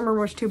read it. I don't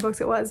remember which two books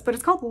it was, but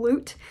it's called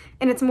Loot,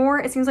 and it's more,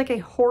 it seems like a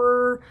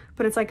horror,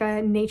 but it's like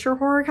a nature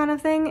horror kind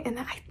of thing. And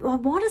I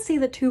want to say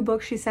the two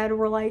books she said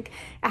were like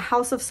A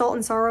House of Salt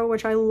and Sorrow,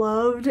 which I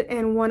loved,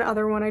 and one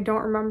other one I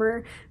don't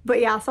remember.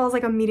 But yeah, so I was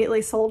like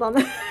immediately sold on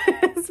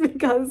this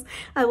because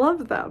I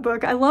loved that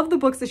book. I love the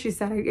books that she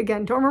said.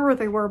 Again, don't remember what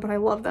they were, but I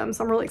love them,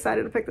 so I'm really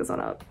excited to pick this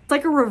one up. It's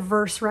like a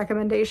reverse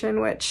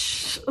recommendation,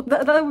 which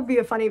that would be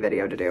a funny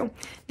video to do.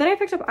 Then I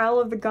picked up Isle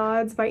of the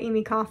Gods by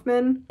Amy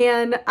Kaufman,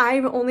 and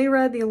I've only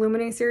read the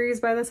Illuminae series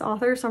by this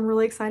author, so I'm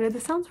really excited.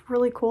 This sounds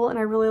really cool and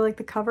I really like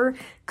the cover.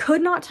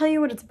 Could not tell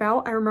you what it's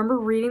about. I remember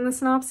reading the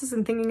synopsis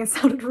and thinking it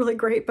sounded really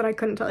great, but I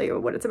couldn't tell you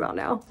what it's about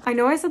now. I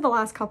know I said the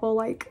last couple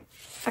like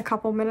a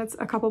couple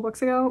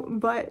books ago,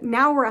 but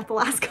now we're at the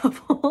last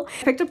couple.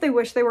 I picked up They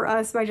Wish They Were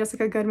Us by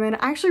Jessica Goodman.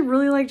 I actually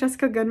really like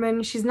Jessica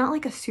Goodman. She's not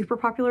like a super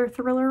popular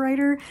thriller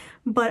writer,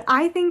 but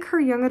I think her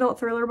young adult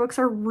thriller books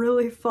are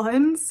really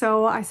fun.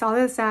 So I saw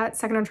this at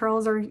Second and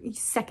Charles, or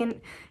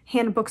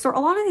second-hand bookstore. A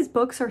lot of these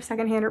books are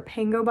secondhand or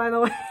Pango, by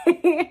the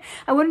way.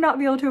 I would not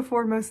be able to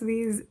afford most of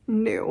these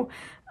new.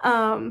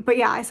 But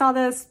yeah, I saw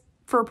this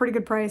for a pretty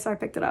good price, so I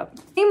picked it up.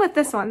 Same with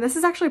this one. This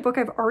is actually a book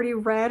I've already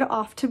read,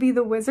 Off to Be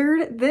the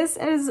Wizard. This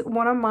is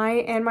one of my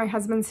and my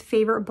husband's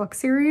favorite book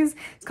series.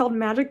 It's called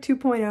Magic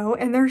 2.0,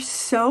 and they're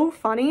so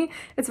funny.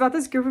 It's about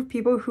this group of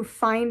people who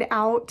find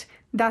out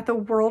that the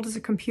world is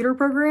a computer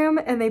program,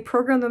 and they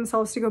program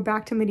themselves to go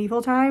back to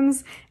medieval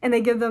times, and they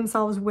give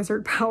themselves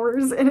wizard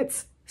powers, and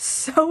it's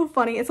so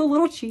funny. It's a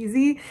little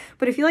cheesy,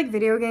 but if you like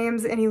video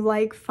games and you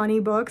like funny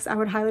books, I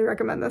would highly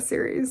recommend this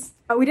series.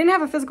 We didn't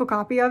have a physical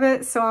copy of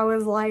it, so I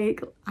was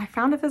like, I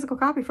found a physical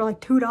copy for like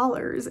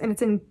 $2 and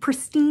it's in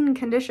pristine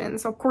condition,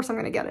 so of course I'm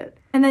gonna get it.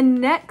 And then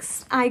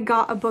next I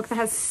got a book that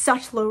has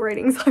such low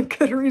ratings on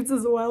Goodreads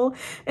as well,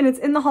 and it's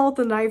In the Hall with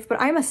the Knife, but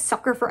I'm a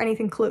sucker for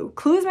anything Clue.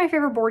 Clue is my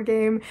favorite board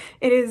game.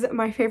 It is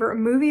my favorite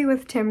movie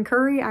with Tim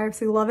Curry. I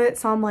absolutely love it,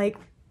 so I'm like,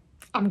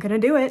 I'm gonna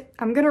do it.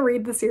 I'm gonna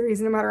read the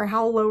series no matter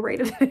how low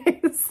rated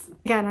it is.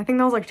 Again, I think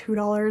that was like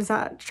 $2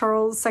 at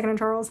Charles, Second and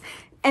Charles.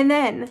 And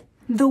then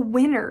the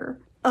winner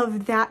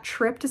of that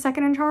trip to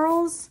Second and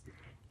Charles,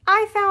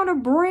 I found a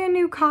brand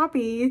new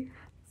copy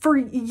for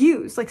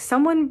use. Like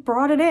someone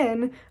brought it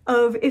in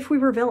of If We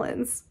Were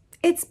Villains.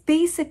 It's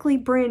basically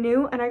brand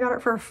new and I got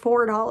it for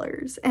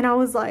 $4. And I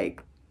was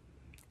like,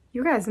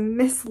 you guys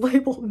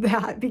mislabeled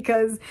that,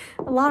 because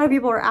a lot of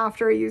people are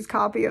after a used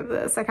copy of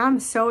this. Like,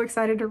 I'm so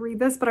excited to read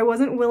this, but I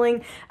wasn't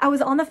willing. I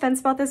was on the fence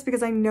about this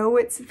because I know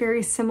it's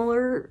very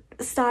similar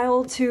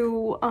style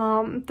to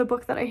the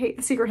book that I hate,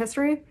 The Secret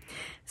History.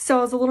 So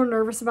I was a little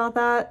nervous about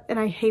that, and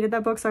I hated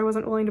that book, so I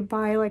wasn't willing to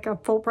buy like a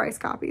full price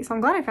copy. So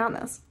I'm glad I found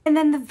this. And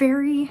then the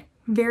very,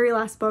 very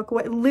last book,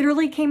 what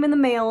literally came in the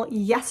mail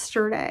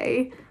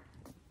yesterday,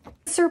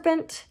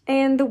 Serpent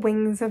and the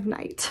Wings of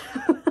Night.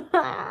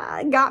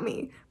 Got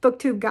me.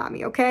 BookTube got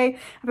me, okay?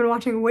 I've been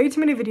watching way too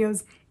many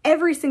videos.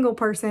 Every single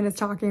person is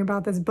talking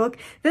about this book.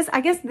 I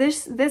guess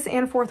this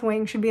and Fourth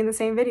Wing should be in the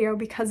same video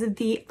because of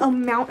the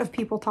amount of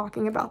people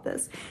talking about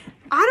this.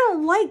 I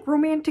don't like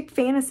romantic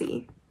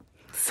fantasy,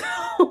 so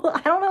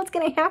I don't know what's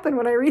gonna happen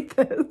when I read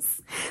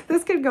this.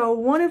 This could go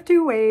one of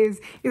two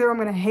ways. Either I'm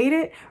gonna hate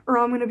it or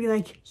I'm gonna be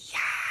like,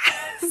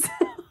 yes.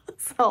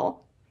 So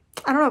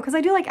I don't know, because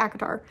I do like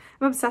ACOTAR.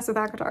 I'm obsessed with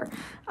ACOTAR.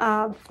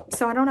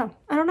 So I don't know.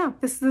 I don't know.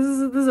 This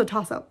is a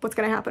toss-up. What's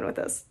going to happen with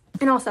this?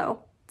 And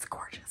also, it's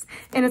gorgeous.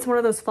 And it's one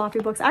of those floppy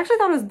books. I actually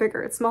thought it was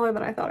bigger. It's smaller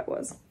than I thought it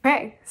was.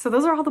 Okay, so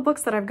those are all the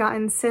books that I've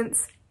gotten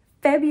since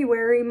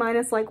February,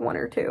 minus like one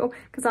or two.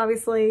 Because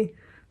obviously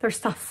there's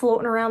stuff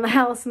floating around the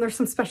house and there's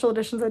some special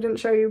editions I didn't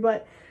show you.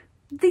 But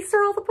these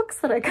are all the books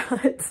that I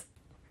got.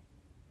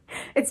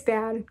 It's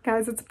bad,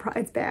 guys. It's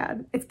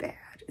bad. It's bad.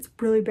 It's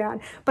really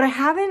bad. But I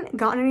haven't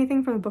gotten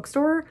anything from the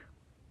bookstore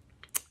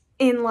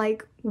in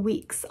like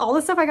weeks. All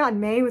the stuff I got in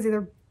May was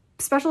either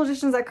special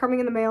editions that are coming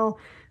in the mail,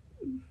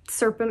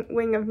 Serpent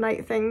Wing of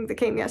Night thing that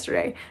came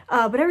yesterday.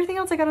 But everything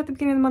else I got at the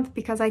beginning of the month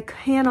because I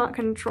cannot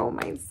control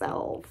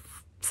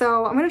myself.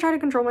 So I'm gonna try to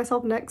control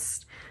myself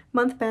next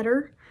month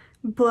better,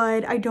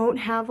 but I don't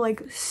have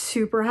like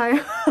super high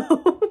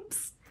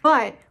hopes.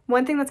 But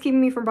one thing that's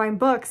keeping me from buying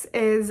books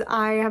is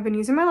I have been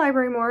using my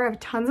library more. I have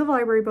tons of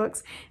library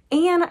books,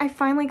 and I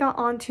finally got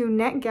onto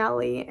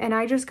NetGalley, and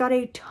I just got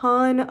a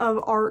ton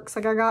of ARCs.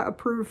 Like I got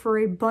approved for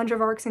a bunch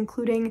of ARCs,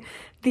 including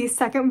the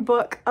second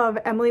book of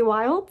Emily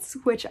Wilde's,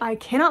 which I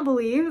cannot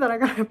believe that I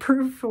got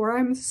approved for.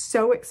 I'm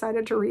so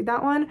excited to read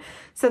that one.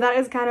 So that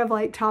is kind of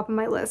like top of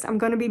my list. I'm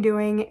going to be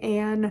doing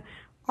an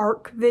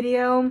ARC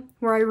video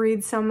where I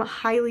read some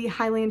highly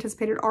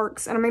anticipated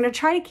ARCs, and I'm going to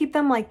try to keep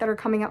them like that are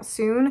coming out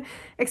soon,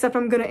 except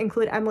I'm going to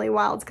include Emily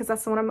Wilde's because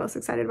that's the one I'm most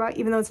excited about,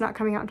 even though it's not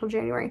coming out until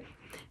January.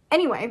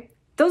 Anyway,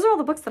 those are all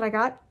the books that I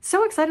got.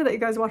 So excited that you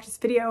guys watched this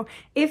video.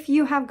 If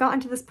you have gotten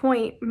to this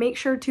point, make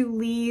sure to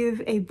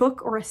leave a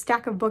book or a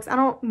stack of books. I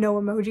don't know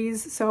emojis,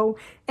 so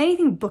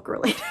anything book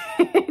related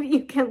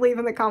you can leave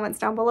in the comments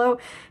down below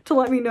to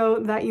let me know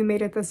that you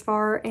made it this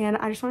far. And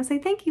I just want to say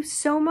thank you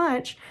so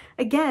much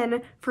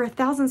again for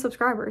 1,000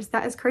 subscribers.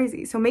 That is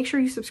crazy. So make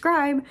sure you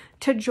subscribe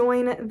to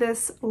join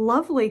this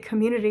lovely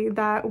community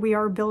that we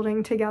are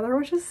building together,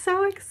 which is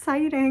so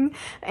exciting.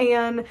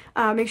 And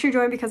make sure you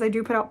join because I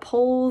do put out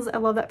polls. I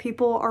love that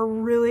people are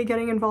really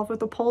getting involved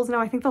with the polls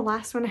now. I think the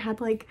last one had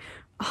like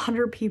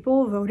 100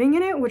 people voting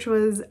in it, which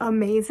was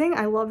amazing.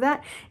 I love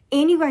that.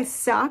 And you guys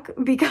suck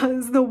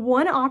because the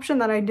one option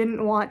that I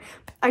didn't want,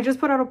 I just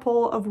put out a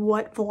poll of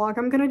what vlog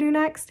I'm gonna do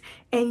next,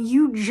 and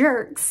you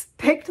jerks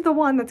picked the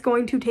one that's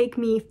going to take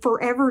me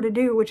forever to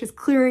do, which is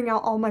clearing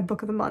out all my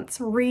book of the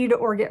months, read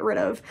or get rid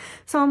of.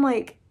 So I'm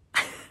like,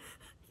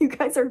 you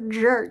guys are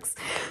jerks.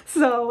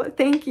 So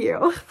thank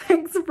you.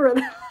 Thanks for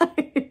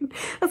that.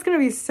 That's gonna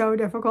be so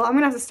difficult. I'm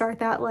gonna have to start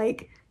that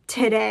like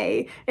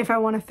today if I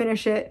want to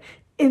finish it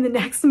in the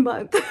next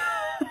month.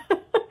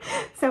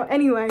 So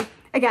anyway,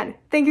 again,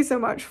 thank you so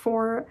much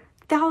for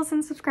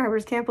 1,000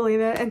 subscribers. Can't believe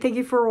it. And thank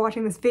you for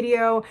watching this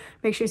video.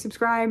 Make sure you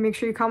subscribe. Make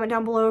sure you comment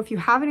down below if you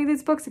have any of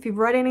these books, if you've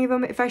read any of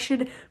them, if I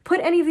should put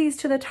any of these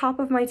to the top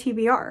of my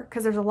TBR,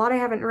 because there's a lot I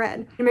haven't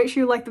read. And make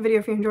sure you like the video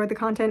if you enjoyed the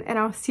content, and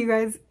I'll see you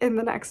guys in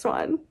the next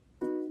one.